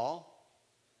the law,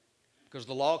 because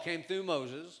the law came through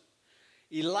Moses.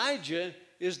 Elijah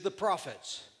is the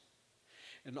prophets.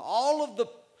 And all of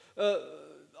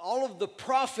the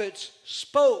prophets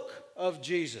spoke of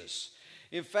Jesus.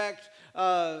 In fact,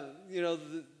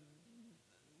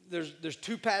 there's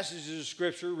two passages of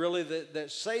Scripture really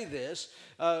that say this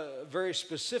very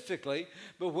specifically.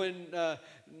 But when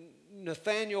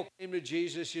Nathanael came to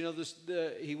Jesus, he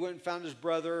went and found his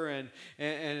brother, and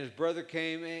his brother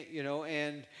came,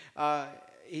 and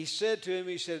he said to him,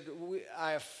 he said,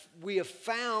 we have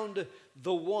found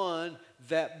the one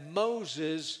that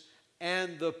Moses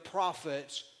and the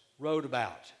prophets wrote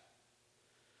about.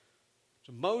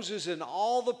 So Moses and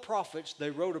all the prophets, they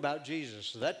wrote about Jesus.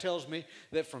 So that tells me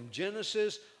that from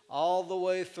Genesis all the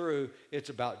way through, it's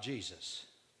about Jesus.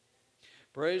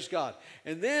 Praise God.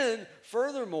 And then,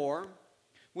 furthermore,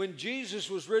 when Jesus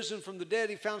was risen from the dead,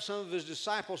 he found some of his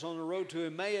disciples on the road to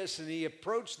Emmaus, and he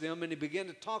approached them and he began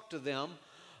to talk to them.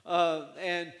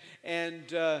 And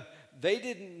they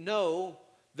didn't know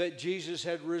that Jesus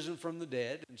had risen from the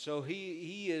dead. And so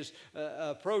he is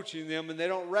approaching them, and they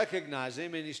don't recognize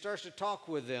him, and he starts to talk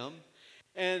with them.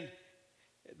 And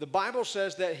the Bible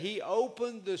says that he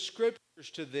opened the scriptures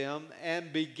to them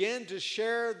and began to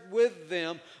share with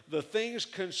them the things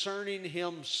concerning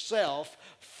himself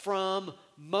from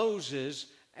Moses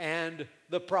and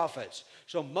the prophets.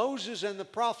 So Moses and the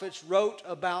prophets wrote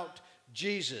about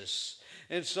Jesus.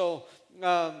 And so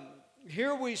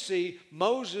here we see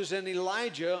Moses and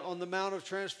Elijah on the Mount of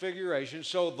Transfiguration.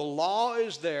 So the law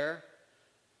is there,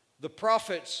 the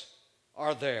prophets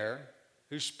are there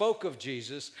who spoke of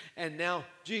Jesus, and now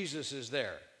Jesus is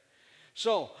there.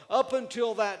 So up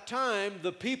until that time,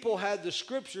 the people had the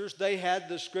scriptures. They had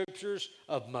the scriptures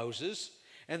of Moses,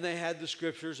 and they had the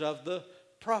scriptures of the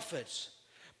prophets.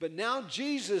 But now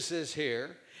Jesus is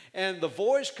here, and the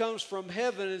voice comes from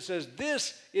heaven and says,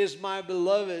 "This is my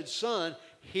beloved Son,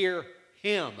 hear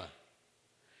him."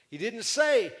 He didn't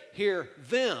say, "Hear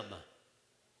them."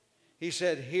 He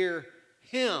said, "Hear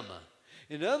him."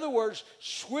 In other words,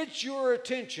 switch your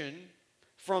attention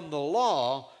from the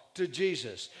law to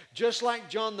Jesus. Just like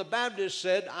John the Baptist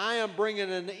said, "I am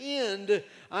bringing an end.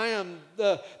 I am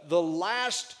the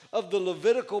last of the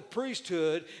Levitical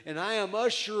priesthood, and I am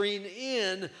ushering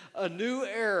in a new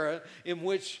era in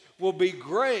which will be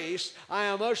grace. I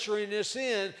am ushering this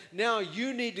in. Now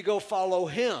you need to go follow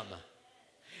him."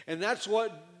 And that's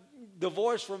what the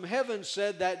voice from heaven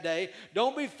said that day.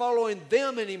 Don't be following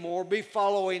them anymore. Be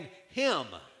following him.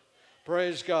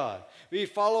 Praise God. Be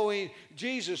following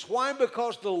Jesus. Why?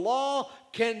 Because the law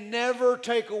can never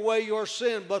take away your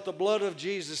sin, but the blood of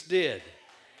Jesus did.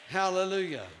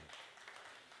 Hallelujah.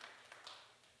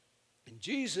 And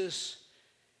Jesus,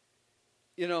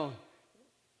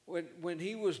 when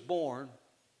he was born,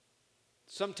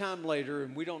 sometime later,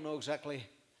 and we don't know exactly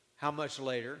how much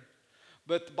later,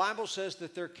 but the Bible says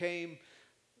that there came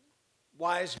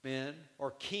wise men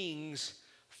or kings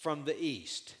from the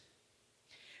east.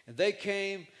 And they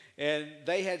came and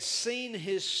they had seen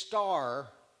his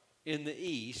star in the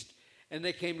east, and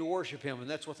they came to worship him. And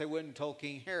that's what they went and told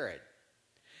King Herod.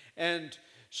 And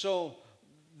so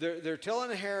they're telling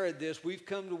Herod this, "We've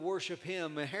come to worship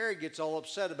him." And Herod gets all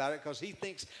upset about it because he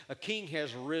thinks a king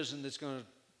has arisen that's going to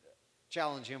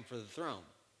challenge him for the throne.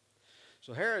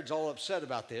 So Herod's all upset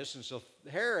about this, and so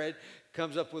Herod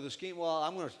comes up with a scheme. Well,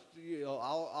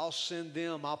 I'll send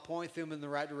them, I'll point them in the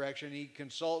right direction. He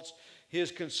consults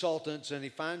his consultants, and he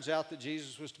finds out that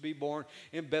Jesus was to be born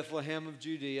in Bethlehem of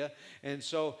Judea. And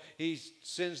so he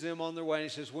sends them on their way, and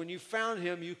he says, "When you found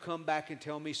him, you come back and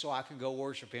tell me so I can go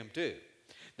worship him too."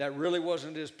 That really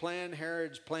wasn't his plan.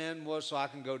 Herod's plan was so I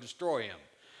can go destroy him,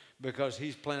 because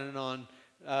he's planning on,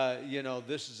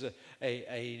 this is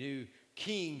a new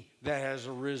king that has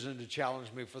arisen to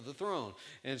challenge me for the throne.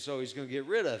 And so he's going to get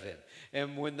rid of him.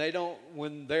 And when they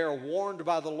are warned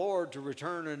by the Lord to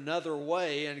return another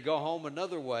way and go home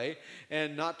another way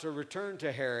and not to return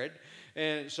to Herod,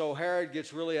 and so Herod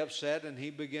gets really upset, and he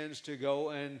begins to go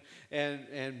and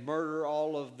murder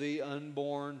all of the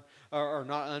unborn, or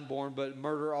not unborn, but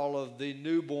murder all of the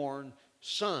newborn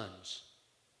sons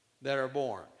that are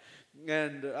born.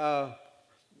 And,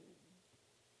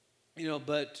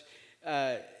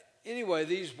 anyway,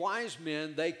 these wise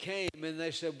men, they came and they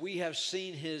said, "We have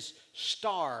seen his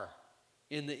star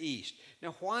in the east."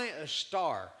 Now, why a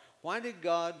star? Why did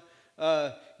God,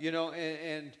 why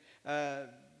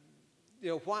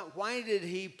did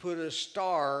he put a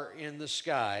star in the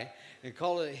sky and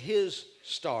call it his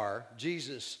star,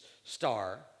 Jesus'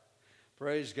 star?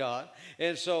 Praise God.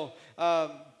 And so,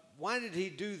 why did he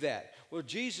do that? Well,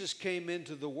 Jesus came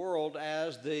into the world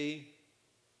as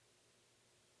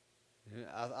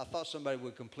I thought somebody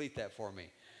would complete that for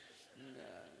me.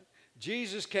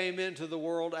 Jesus came into the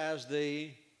world as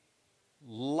the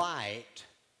light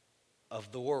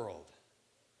of the world.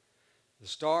 The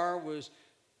star was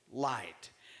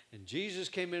light. And Jesus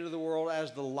came into the world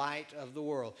as the light of the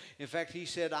world. In fact, he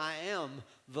said, "I am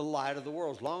the light of the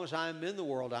world. As long as I am in the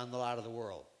world, I'm the light of the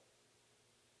world."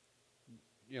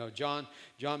 John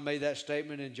made that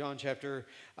statement in John chapter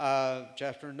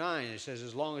 9. It says,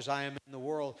 "As long as I am in the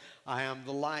world, I am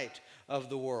the light of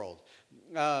the world."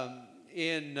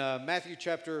 In Matthew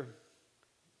chapter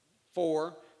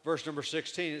 4, verse number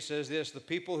 16, it says this, "The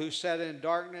people who sat in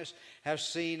darkness have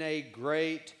seen a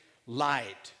great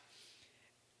light.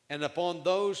 And upon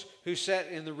those who sat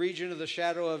in the region of the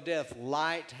shadow of death,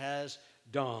 light has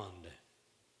dawned."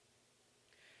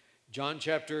 John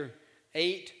chapter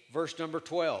 8, verse number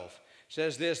 12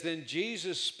 says this, "Then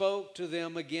Jesus spoke to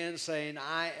them again, saying,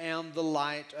 I am the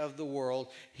light of the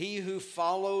world. He who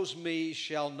follows me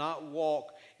shall not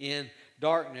walk in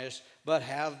darkness, but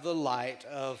have the light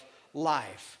of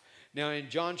life." Now in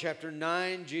John chapter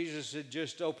 9, Jesus had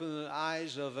just opened the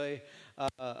eyes of a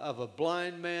of a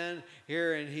blind man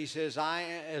here, and he says,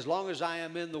 as long as I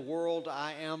am in the world,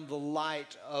 I am the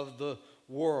light of the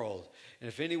world. And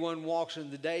if anyone walks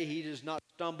in the day, he does not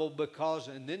stumble because,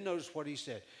 and then notice what he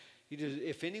said.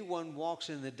 If anyone walks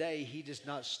in the day, he does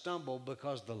not stumble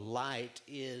because the light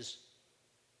is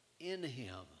in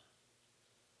him.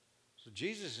 So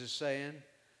Jesus is saying,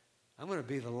 I'm going to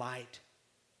be the light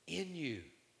in you.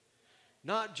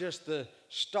 Not just the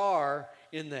star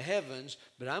in the heavens,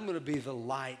 but I'm going to be the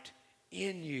light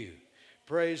in you.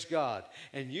 Praise God.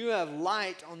 And you have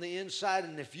light on the inside,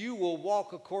 and if you will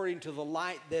walk according to the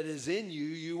light that is in you,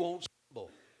 you won't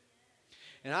stumble.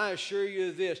 And I assure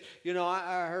you this. You know,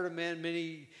 I heard a man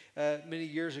many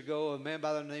years ago, a man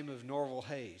by the name of Norval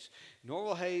Hayes.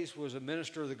 Norval Hayes was a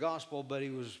minister of the gospel, but he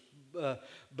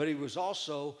was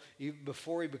also,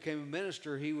 before he became a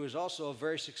minister, he was also a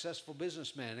very successful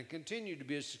businessman and continued to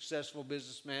be a successful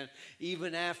businessman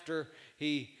even after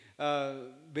he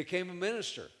became a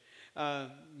minister.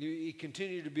 He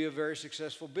continued to be a very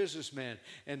successful businessman.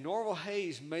 And Norval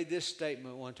Hayes made this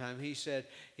statement one time. He said,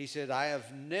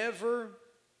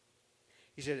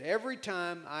 every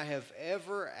time I have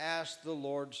ever asked the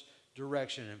Lord's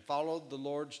direction and followed the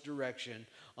Lord's direction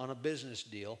on a business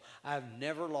deal, I've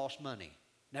never lost money.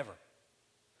 Never.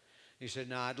 He said,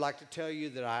 now I'd like to tell you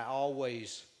that I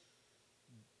always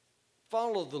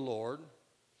followed the Lord,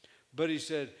 but he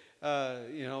said,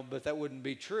 but that wouldn't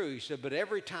be true. He said, but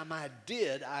every time I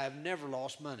did, I have never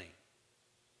lost money.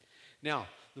 Now,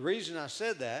 the reason I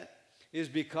said that is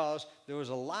because there was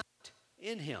a light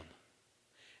in him.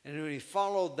 And when he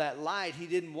followed that light, he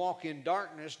didn't walk in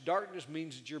darkness. Darkness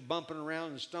means that you're bumping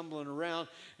around and stumbling around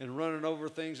and running over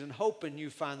things and hoping you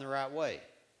find the right way.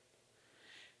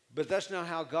 But that's not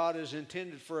how God has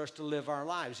intended for us to live our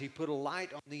lives. He put a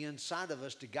light on the inside of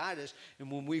us to guide us.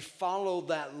 And when we follow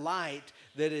that light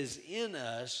that is in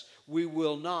us, we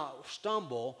will not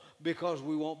stumble because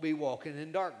we won't be walking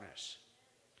in darkness.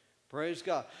 Praise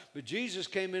God. But Jesus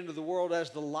came into the world as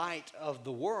the light of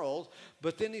the world.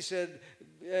 But then he said,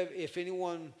 if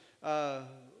anyone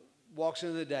walks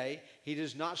in the day, he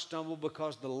does not stumble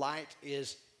because the light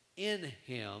is in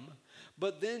him.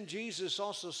 But then Jesus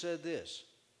also said this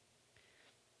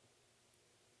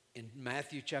in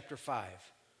Matthew chapter 5,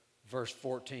 verse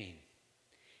 14.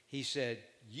 He said,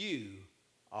 you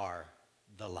are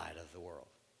the light of the world.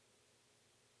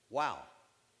 Wow.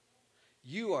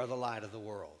 You are the light of the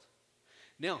world.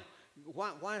 Now,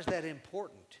 why is that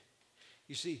important?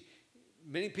 You see,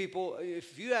 many people,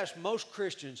 if you ask most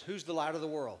Christians, who's the light of the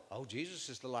world? Oh, Jesus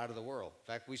is the light of the world.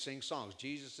 In fact, we sing songs,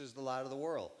 Jesus is the light of the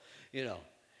world, you know.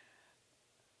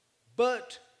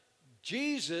 But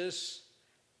Jesus,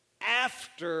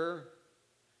 after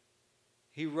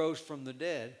he rose from the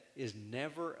dead, is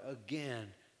never again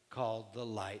called the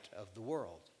light of the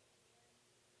world.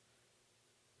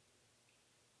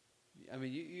 I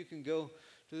mean, you can go...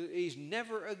 He's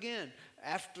never again,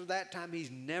 after that time,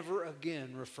 he's never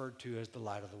again referred to as the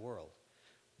light of the world.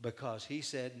 Because he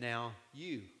said, now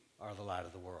you are the light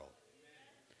of the world.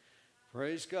 Amen.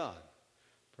 Praise God.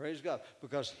 Praise God.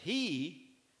 Because he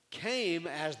came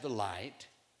as the light.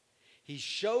 He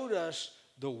showed us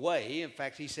the way. In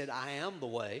fact, he said, I am the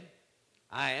way.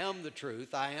 I am the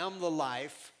truth. I am the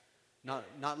life.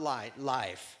 Not light,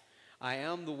 life. I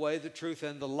am the way, the truth,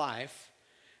 and the life.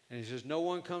 And he says, no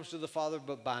one comes to the Father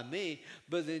but by me.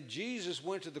 But then Jesus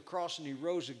went to the cross and he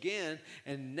rose again.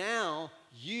 And now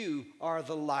you are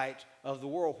the light of the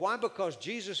world. Why? Because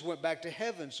Jesus went back to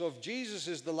heaven. So if Jesus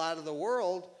is the light of the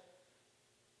world,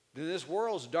 then this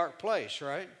world's a dark place,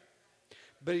 right?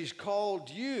 But he's called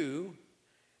you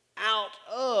out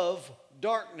of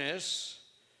darkness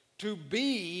to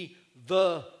be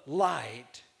the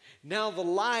light. Now the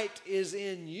light is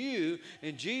in you,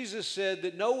 and Jesus said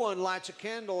that no one lights a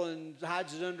candle and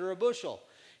hides it under a bushel.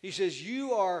 He says,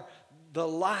 you are the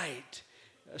light.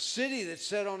 A city that's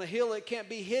set on a hill, it can't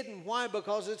be hidden. Why?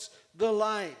 Because it's the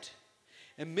light.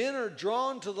 And men are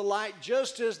drawn to the light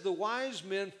just as the wise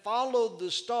men followed the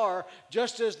star,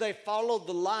 just as they followed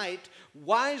the light.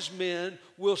 Wise men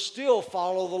will still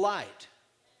follow the light.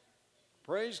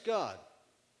 Praise God.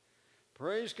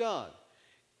 Praise God.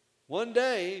 One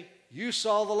day, you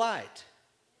saw the light,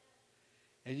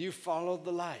 and you followed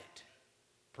the light.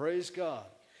 Praise God.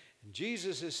 And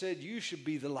Jesus has said you should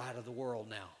be the light of the world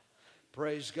now.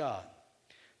 Praise God.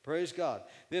 Praise God.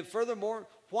 Then furthermore,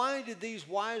 why did these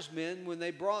wise men, when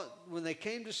they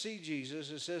came to see Jesus,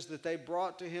 it says that they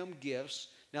brought to him gifts.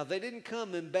 Now, they didn't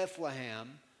come in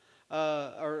Bethlehem,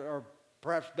 or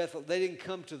perhaps Bethlehem. They didn't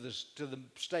come to the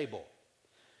stable,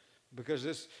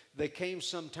 because they came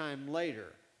sometime later.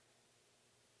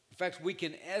 In fact, we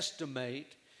can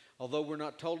estimate although we're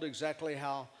not told exactly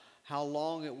how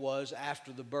long it was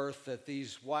after the birth that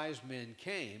these wise men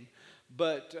came.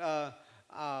 But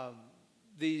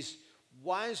these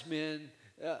wise men,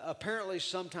 apparently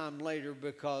sometime later,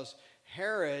 because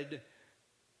Herod,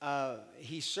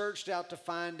 he searched out to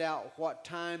find out what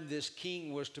time this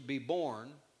king was to be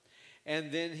born.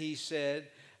 And then he said,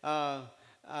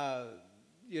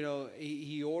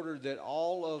 he ordered that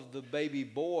all of the baby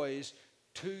boys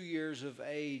 2 years of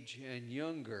age and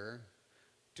younger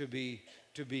to be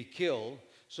killed.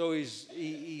 So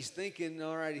he's thinking,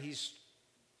 all right, he's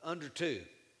under 2.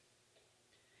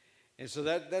 And so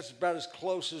that's about as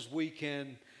close as we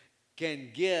can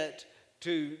get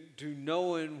to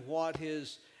knowing what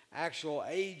his actual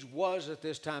age was at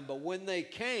this time. But when they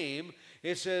came,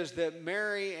 it says that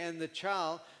Mary and the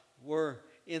child were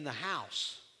in the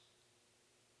house.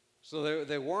 So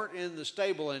they weren't in the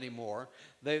stable anymore.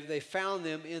 They found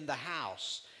them in the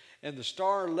house. And the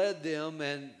star led them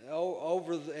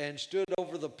and stood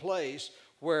over the place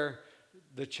where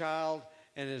the child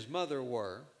and his mother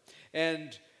were.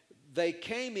 And they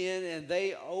came in and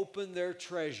they opened their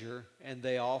treasure and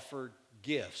they offered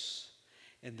gifts.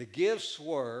 And the gifts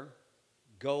were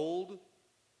gold,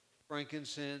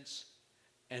 frankincense,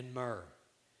 and myrrh.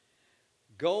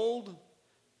 Gold,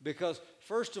 because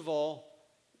first of all,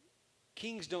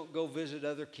 kings don't go visit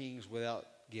other kings without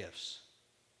gifts.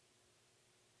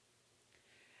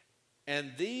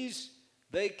 And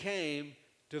they came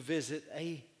to visit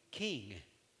a king,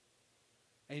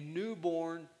 a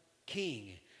newborn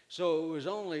king. So it was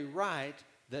only right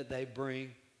that they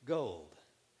bring gold,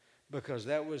 because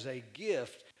that was a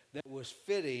gift that was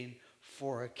fitting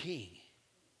for a king.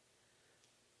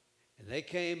 And they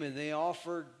came and they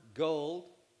offered gold.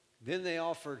 Then they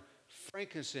offered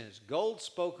frankincense. Gold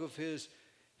spoke of his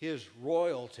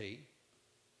royalty,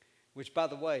 which, by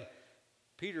the way,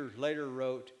 Peter later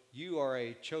wrote, you are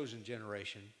a chosen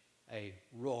generation, a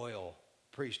royal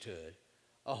priesthood,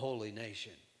 a holy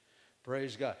nation.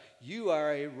 Praise God. You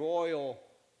are a royal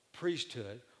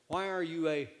priesthood. Why are you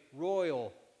a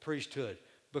royal priesthood?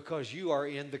 Because you are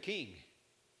in the king.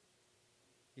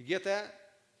 You get that?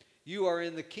 You are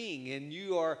in the king, and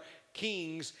you are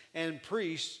kings and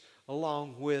priests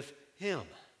along with him.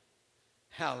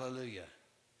 Hallelujah.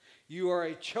 You are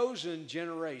a chosen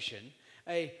generation,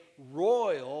 a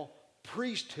royal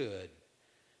priesthood,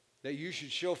 that you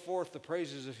should show forth the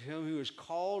praises of him who has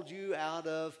called you out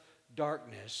of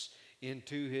darkness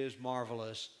into his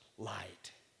marvelous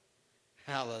light.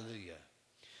 Hallelujah.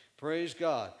 Praise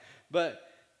God. But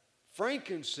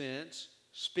frankincense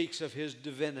speaks of his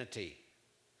divinity,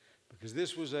 because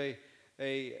this was an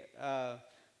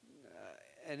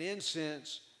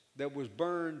incense that was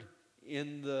burned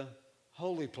in the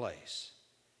holy place,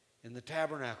 in the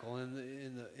tabernacle,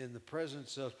 in the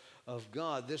presence of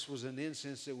God. This was an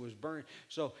incense that was burned.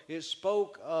 So it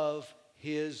spoke of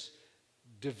his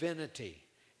divinity.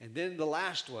 And then the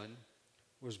last one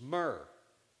was myrrh.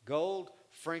 Gold,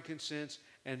 frankincense,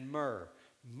 and myrrh.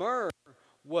 Myrrh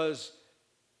was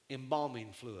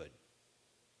embalming fluid,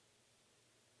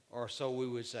 or so we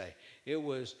would say. It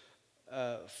was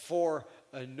for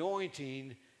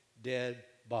anointing dead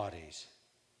bodies.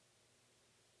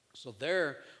 So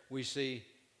there we see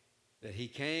that he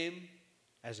came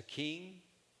as a king.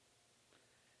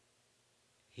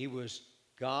 He was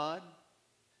God,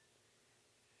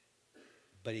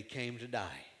 but he came to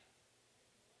die.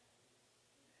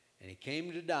 And he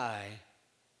came to die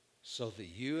so that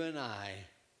you and I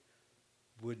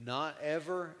would not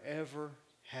ever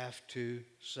have to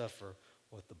suffer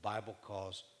what the Bible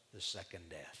calls the second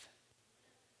death.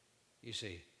 You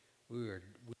see, we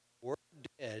were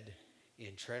dead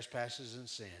in trespasses and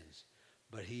sins,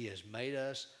 but he has made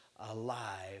us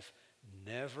alive,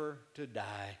 never to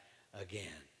die again.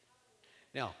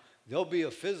 Now, there'll be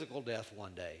a physical death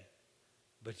one day,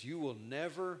 but you will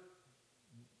never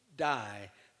die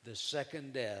the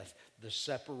second death, the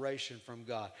separation from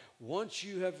God. Once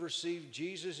you have received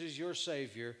Jesus as your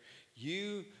Savior,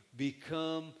 you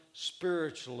become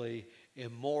spiritually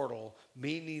immortal,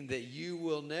 meaning that you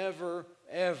will never,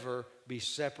 ever be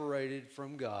separated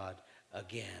from God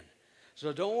again.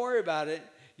 So don't worry about it.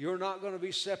 You're not going to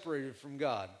be separated from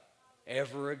God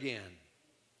ever again.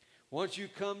 Once you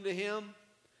come to him,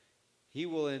 he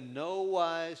will in no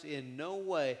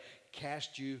way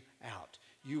cast you out.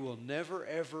 You will never,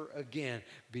 ever again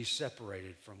be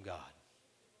separated from God.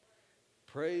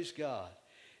 Praise God.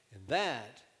 And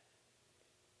that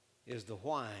is the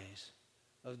whys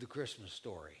of the Christmas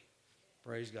story.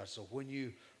 Praise God. So when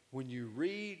you when you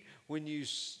read, when you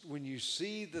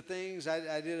see the things.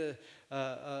 I did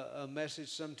a message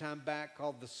sometime back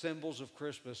called "The Symbols of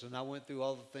Christmas," and I went through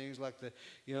all the things like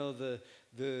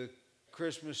the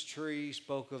Christmas tree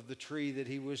spoke of the tree that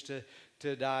he was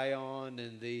to die on,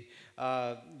 and the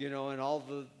and all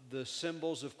the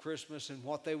symbols of Christmas and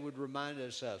what they would remind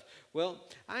us of. Well,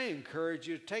 I encourage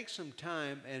you to take some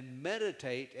time and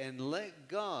meditate and let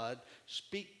God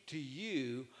speak to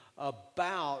you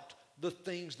about the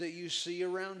things that you see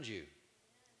around you.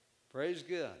 Praise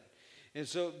God. And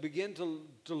so begin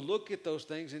to look at those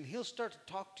things, and he'll start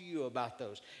to talk to you about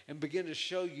those and begin to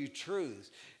show you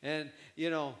truths. And,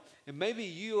 and maybe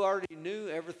you already knew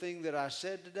everything that I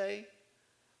said today,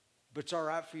 but it's all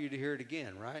right for you to hear it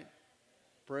again, right?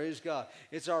 Praise God.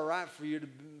 It's all right for you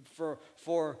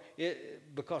for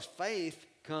it, because faith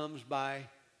comes by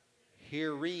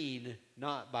hearing,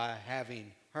 not by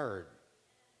having heard.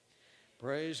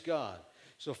 Praise God.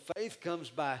 So faith comes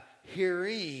by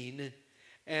hearing,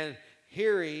 and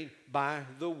hearing by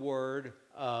the word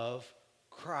of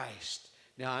Christ.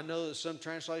 Now, I know that some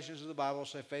translations of the Bible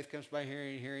say faith comes by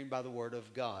hearing, hearing by the word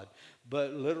of God.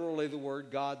 But literally the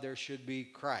word God there should be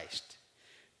Christ.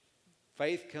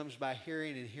 Faith comes by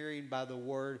hearing, and hearing by the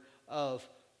word of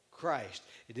Christ.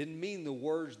 It didn't mean the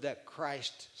words that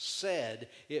Christ said.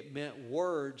 It meant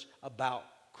words about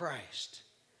Christ.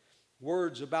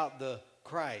 Words about the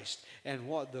Christ and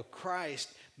what the Christ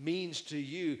means to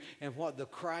you, and what the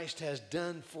Christ has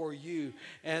done for you,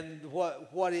 and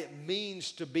what it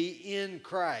means to be in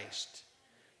Christ.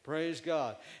 Praise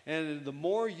God. And the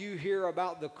more you hear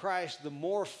about the Christ, the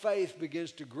more faith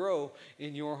begins to grow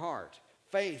in your heart.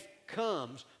 Faith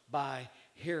comes by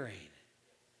hearing.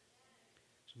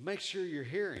 So make sure you're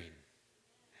hearing.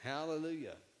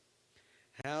 Hallelujah.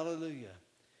 Hallelujah.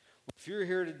 If you're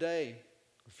here today,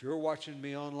 if you're watching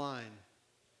me online,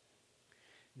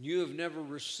 you have never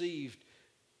received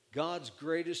God's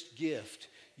greatest gift.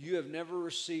 You have never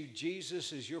received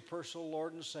Jesus as your personal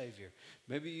Lord and Savior.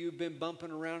 Maybe you've been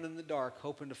bumping around in the dark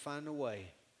hoping to find a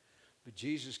way. But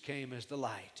Jesus came as the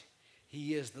light.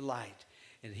 He is the light.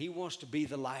 And He wants to be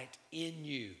the light in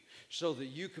you so that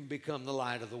you can become the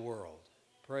light of the world.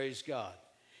 Praise God.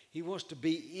 He wants to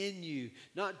be in you,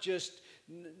 not just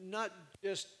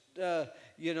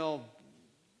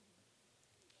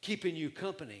keeping you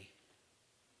company.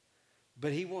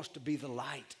 But He wants to be the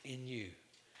light in you.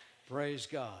 Praise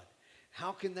God.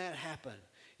 How can that happen?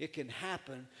 It can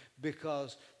happen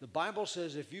because the Bible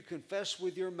says if you confess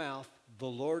with your mouth the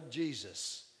Lord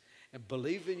Jesus and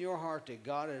believe in your heart that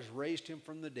God has raised Him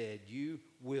from the dead, you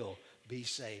will be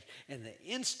saved. And the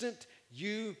instant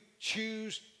you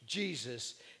choose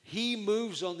Jesus, He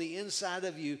moves on the inside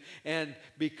of you and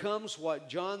becomes what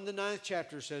John the 9th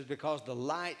chapter says, because the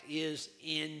light is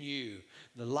in you.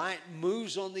 The light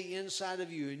moves on the inside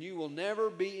of you, and you will never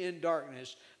be in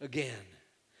darkness again.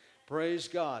 Praise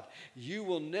God. You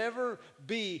will never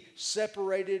be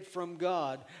separated from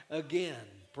God again.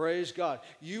 Praise God.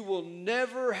 You will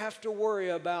never have to worry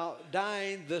about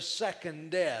dying the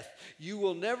second death. You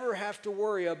will never have to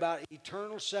worry about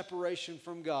eternal separation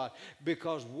from God,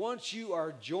 because once you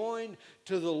are joined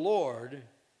to the Lord,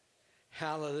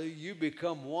 hallelujah, you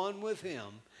become one with Him.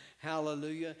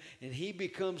 Hallelujah. And He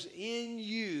becomes in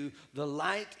you, the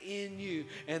light in you,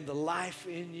 and the life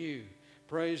in you.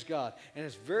 Praise God. And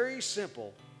it's very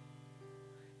simple.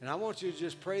 And I want you to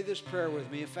just pray this prayer with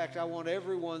me. In fact, I want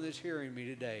everyone that's hearing me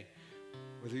today,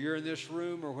 whether you're in this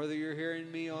room or whether you're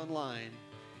hearing me online,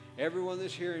 everyone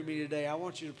that's hearing me today, I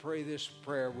want you to pray this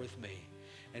prayer with me.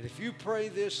 And if you pray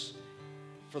this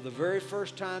for the very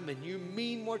first time and you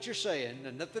mean what you're saying,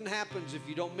 and nothing happens if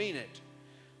you don't mean it,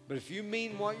 but if you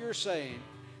mean what you're saying,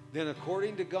 then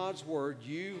according to God's word,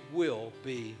 you will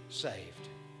be saved.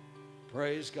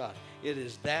 Praise God. It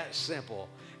is that simple.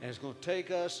 And it's going to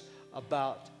take us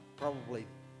about probably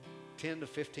 10 to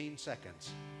 15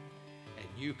 seconds. And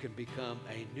you can become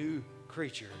a new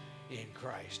creature in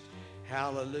Christ.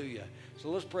 Hallelujah. So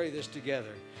let's pray this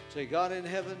together. Say, God in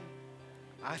heaven,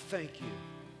 I thank you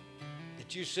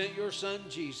that you sent your Son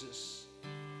Jesus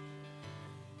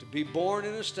to be born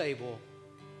in a stable,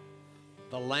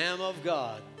 the Lamb of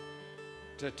God,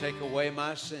 to take away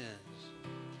my sins.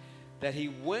 That He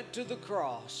went to the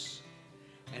cross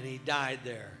and He died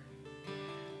there.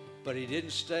 But He didn't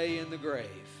stay in the grave.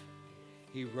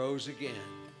 He rose again.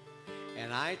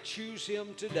 And I choose Him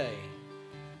today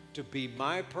to be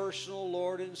my personal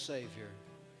Lord and Savior.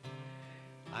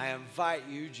 I invite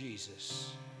you,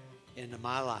 Jesus, into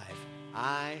my life.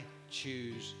 I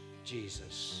choose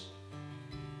Jesus.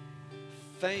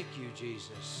 Thank you,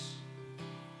 Jesus,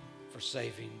 for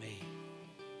saving me.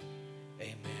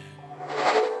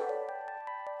 Amen.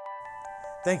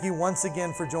 Thank you once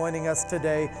again for joining us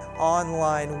today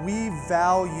online. We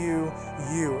value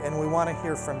you and we want to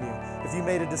hear from you. If you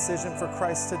made a decision for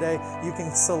Christ today, you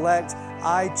can select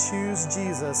I Choose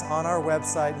Jesus on our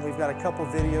website, and we've got a couple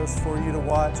videos for you to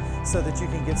watch so that you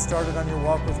can get started on your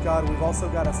walk with God. We've also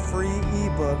got a free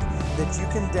ebook that you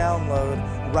can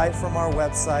download right from our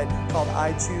website called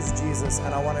I Choose Jesus,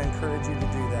 and I want to encourage you to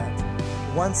do that.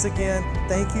 Once again,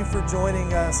 thank you for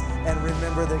joining us, and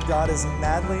remember that God is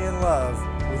madly in love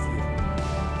with you.